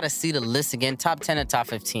 I got to see the list again, top 10 and top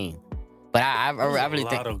 15. But I really a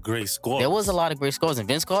think lot of great scores. there was a lot of great scores, and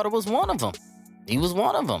Vince Carter was one of them. He was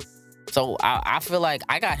one of them. So I feel like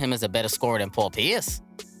I got him as a better scorer than Paul Pierce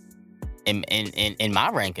in my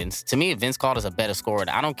rankings. To me, Vince Carter's a better scorer.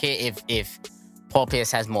 I don't care if Paul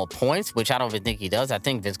Pierce has more points, which I don't even think he does. I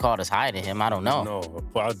think Vince Carter's higher than him. I don't know. No,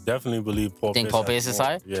 I definitely believe Paul. Think Pierce Paul has Pierce is more.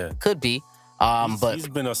 higher? Yeah. Could be. But He's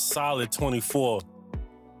been a solid 24,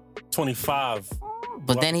 25.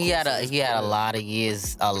 But then he had a lot of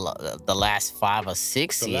years, the last 5 or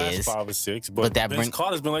 6 The years. last 5 or 6, But but that Vince bring-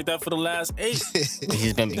 Carter's been like that for the last 8.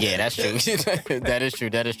 He's been, yeah, that's true. That is true.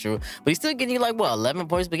 That is true. But he's still getting you like what, 11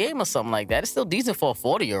 points per game or something like that. It's still decent for a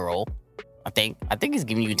 40-year-old. I think he's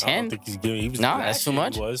giving you I 10. don't think he's giving. He was No, last that's too year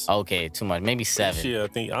much. He was. Okay, too much. Maybe This 7. year, I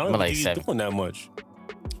think. I don't More like think he's 7. doing that much.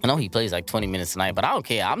 I know he plays like 20 minutes tonight, but I don't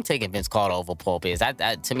care. I'm taking Vince Carter over Paul Pierce.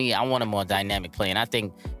 To me, I want a more dynamic player, and I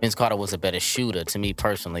think Vince Carter was a better shooter to me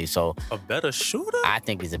personally. So A better shooter? I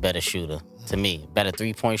think he's a better shooter to me. Better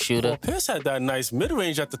 3-point shooter. Paul Pierce had that nice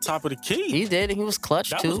mid-range at the top of the key. He did. He was clutch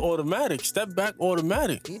That too. was automatic. Step back,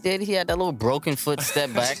 automatic. He did. He had that little broken foot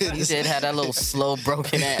step back. He did have that little slow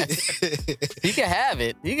broken ass. He could have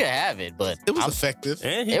it. He could have it, but It was I'm- effective.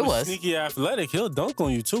 And he It was was. sneaky athletic. He'll dunk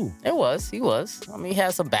on you, too. He was. I mean, he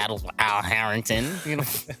had some battles with Al Harrington. You know,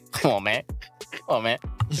 come on, man. Come on, man.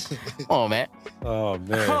 Oh,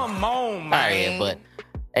 man. Come on, All right, man. but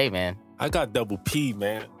hey, man. I got double P,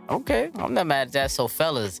 man. Okay, I'm not mad at that. So,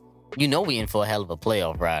 fellas, you know we in for a hell of a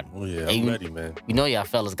playoff ride. Oh, yeah. Hey, I'm ready, man. You know y'all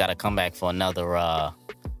fellas got to come back for another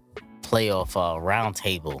playoff round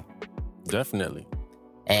table. Definitely.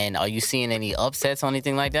 And are you seeing any upsets or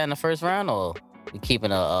anything like that in the first round, or we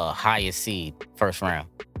keeping a higher seed first round?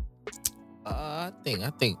 I think I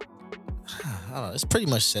don't know. It's pretty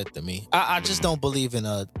much set to me. I just don't believe in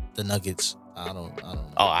the Nuggets. I don't know.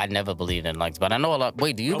 Oh, I never believed in Nuggets, but I know a lot.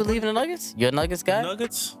 Wait, do you Okay. believe in the Nuggets? You're a Nuggets guy?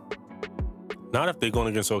 Nuggets? Not if they're going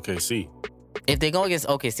against OKC. If they go against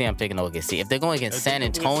OKC, I'm picking OKC. If they're going against If San they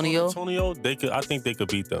go against Antonio, they could. I think they could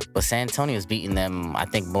beat them. but San Antonio's beating them, I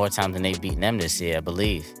think, more times than they've beaten them this year, I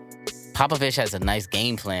believe. Popovich has a nice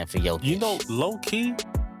game plan for Jokic. You know, low key,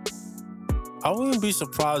 I wouldn't be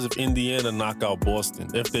surprised if Indiana knock out Boston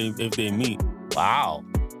if they meet. Wow.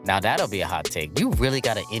 Now that'll be a hot take. You really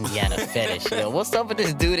got an Indiana fetish, yo. What's up with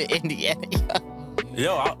this dude in Indiana?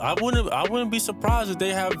 Yo, I wouldn't be surprised if they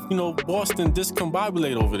have Boston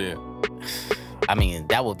discombobulate over there. I mean,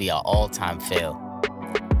 that would be an all-time fail.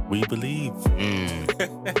 We believe.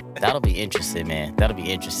 That'll be interesting, man. That'll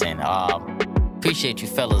be interesting. Appreciate you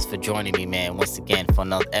fellas for joining me, man, once again for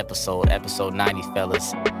another episode 90,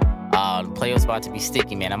 fellas. The playoffs about to be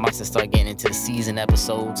sticky, man. I might just start getting into the season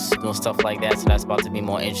episodes, doing stuff like that, so that's about to be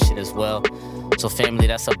more interesting as well. So, family,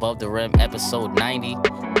 that's Above the Rim, episode 90,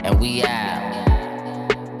 and we out.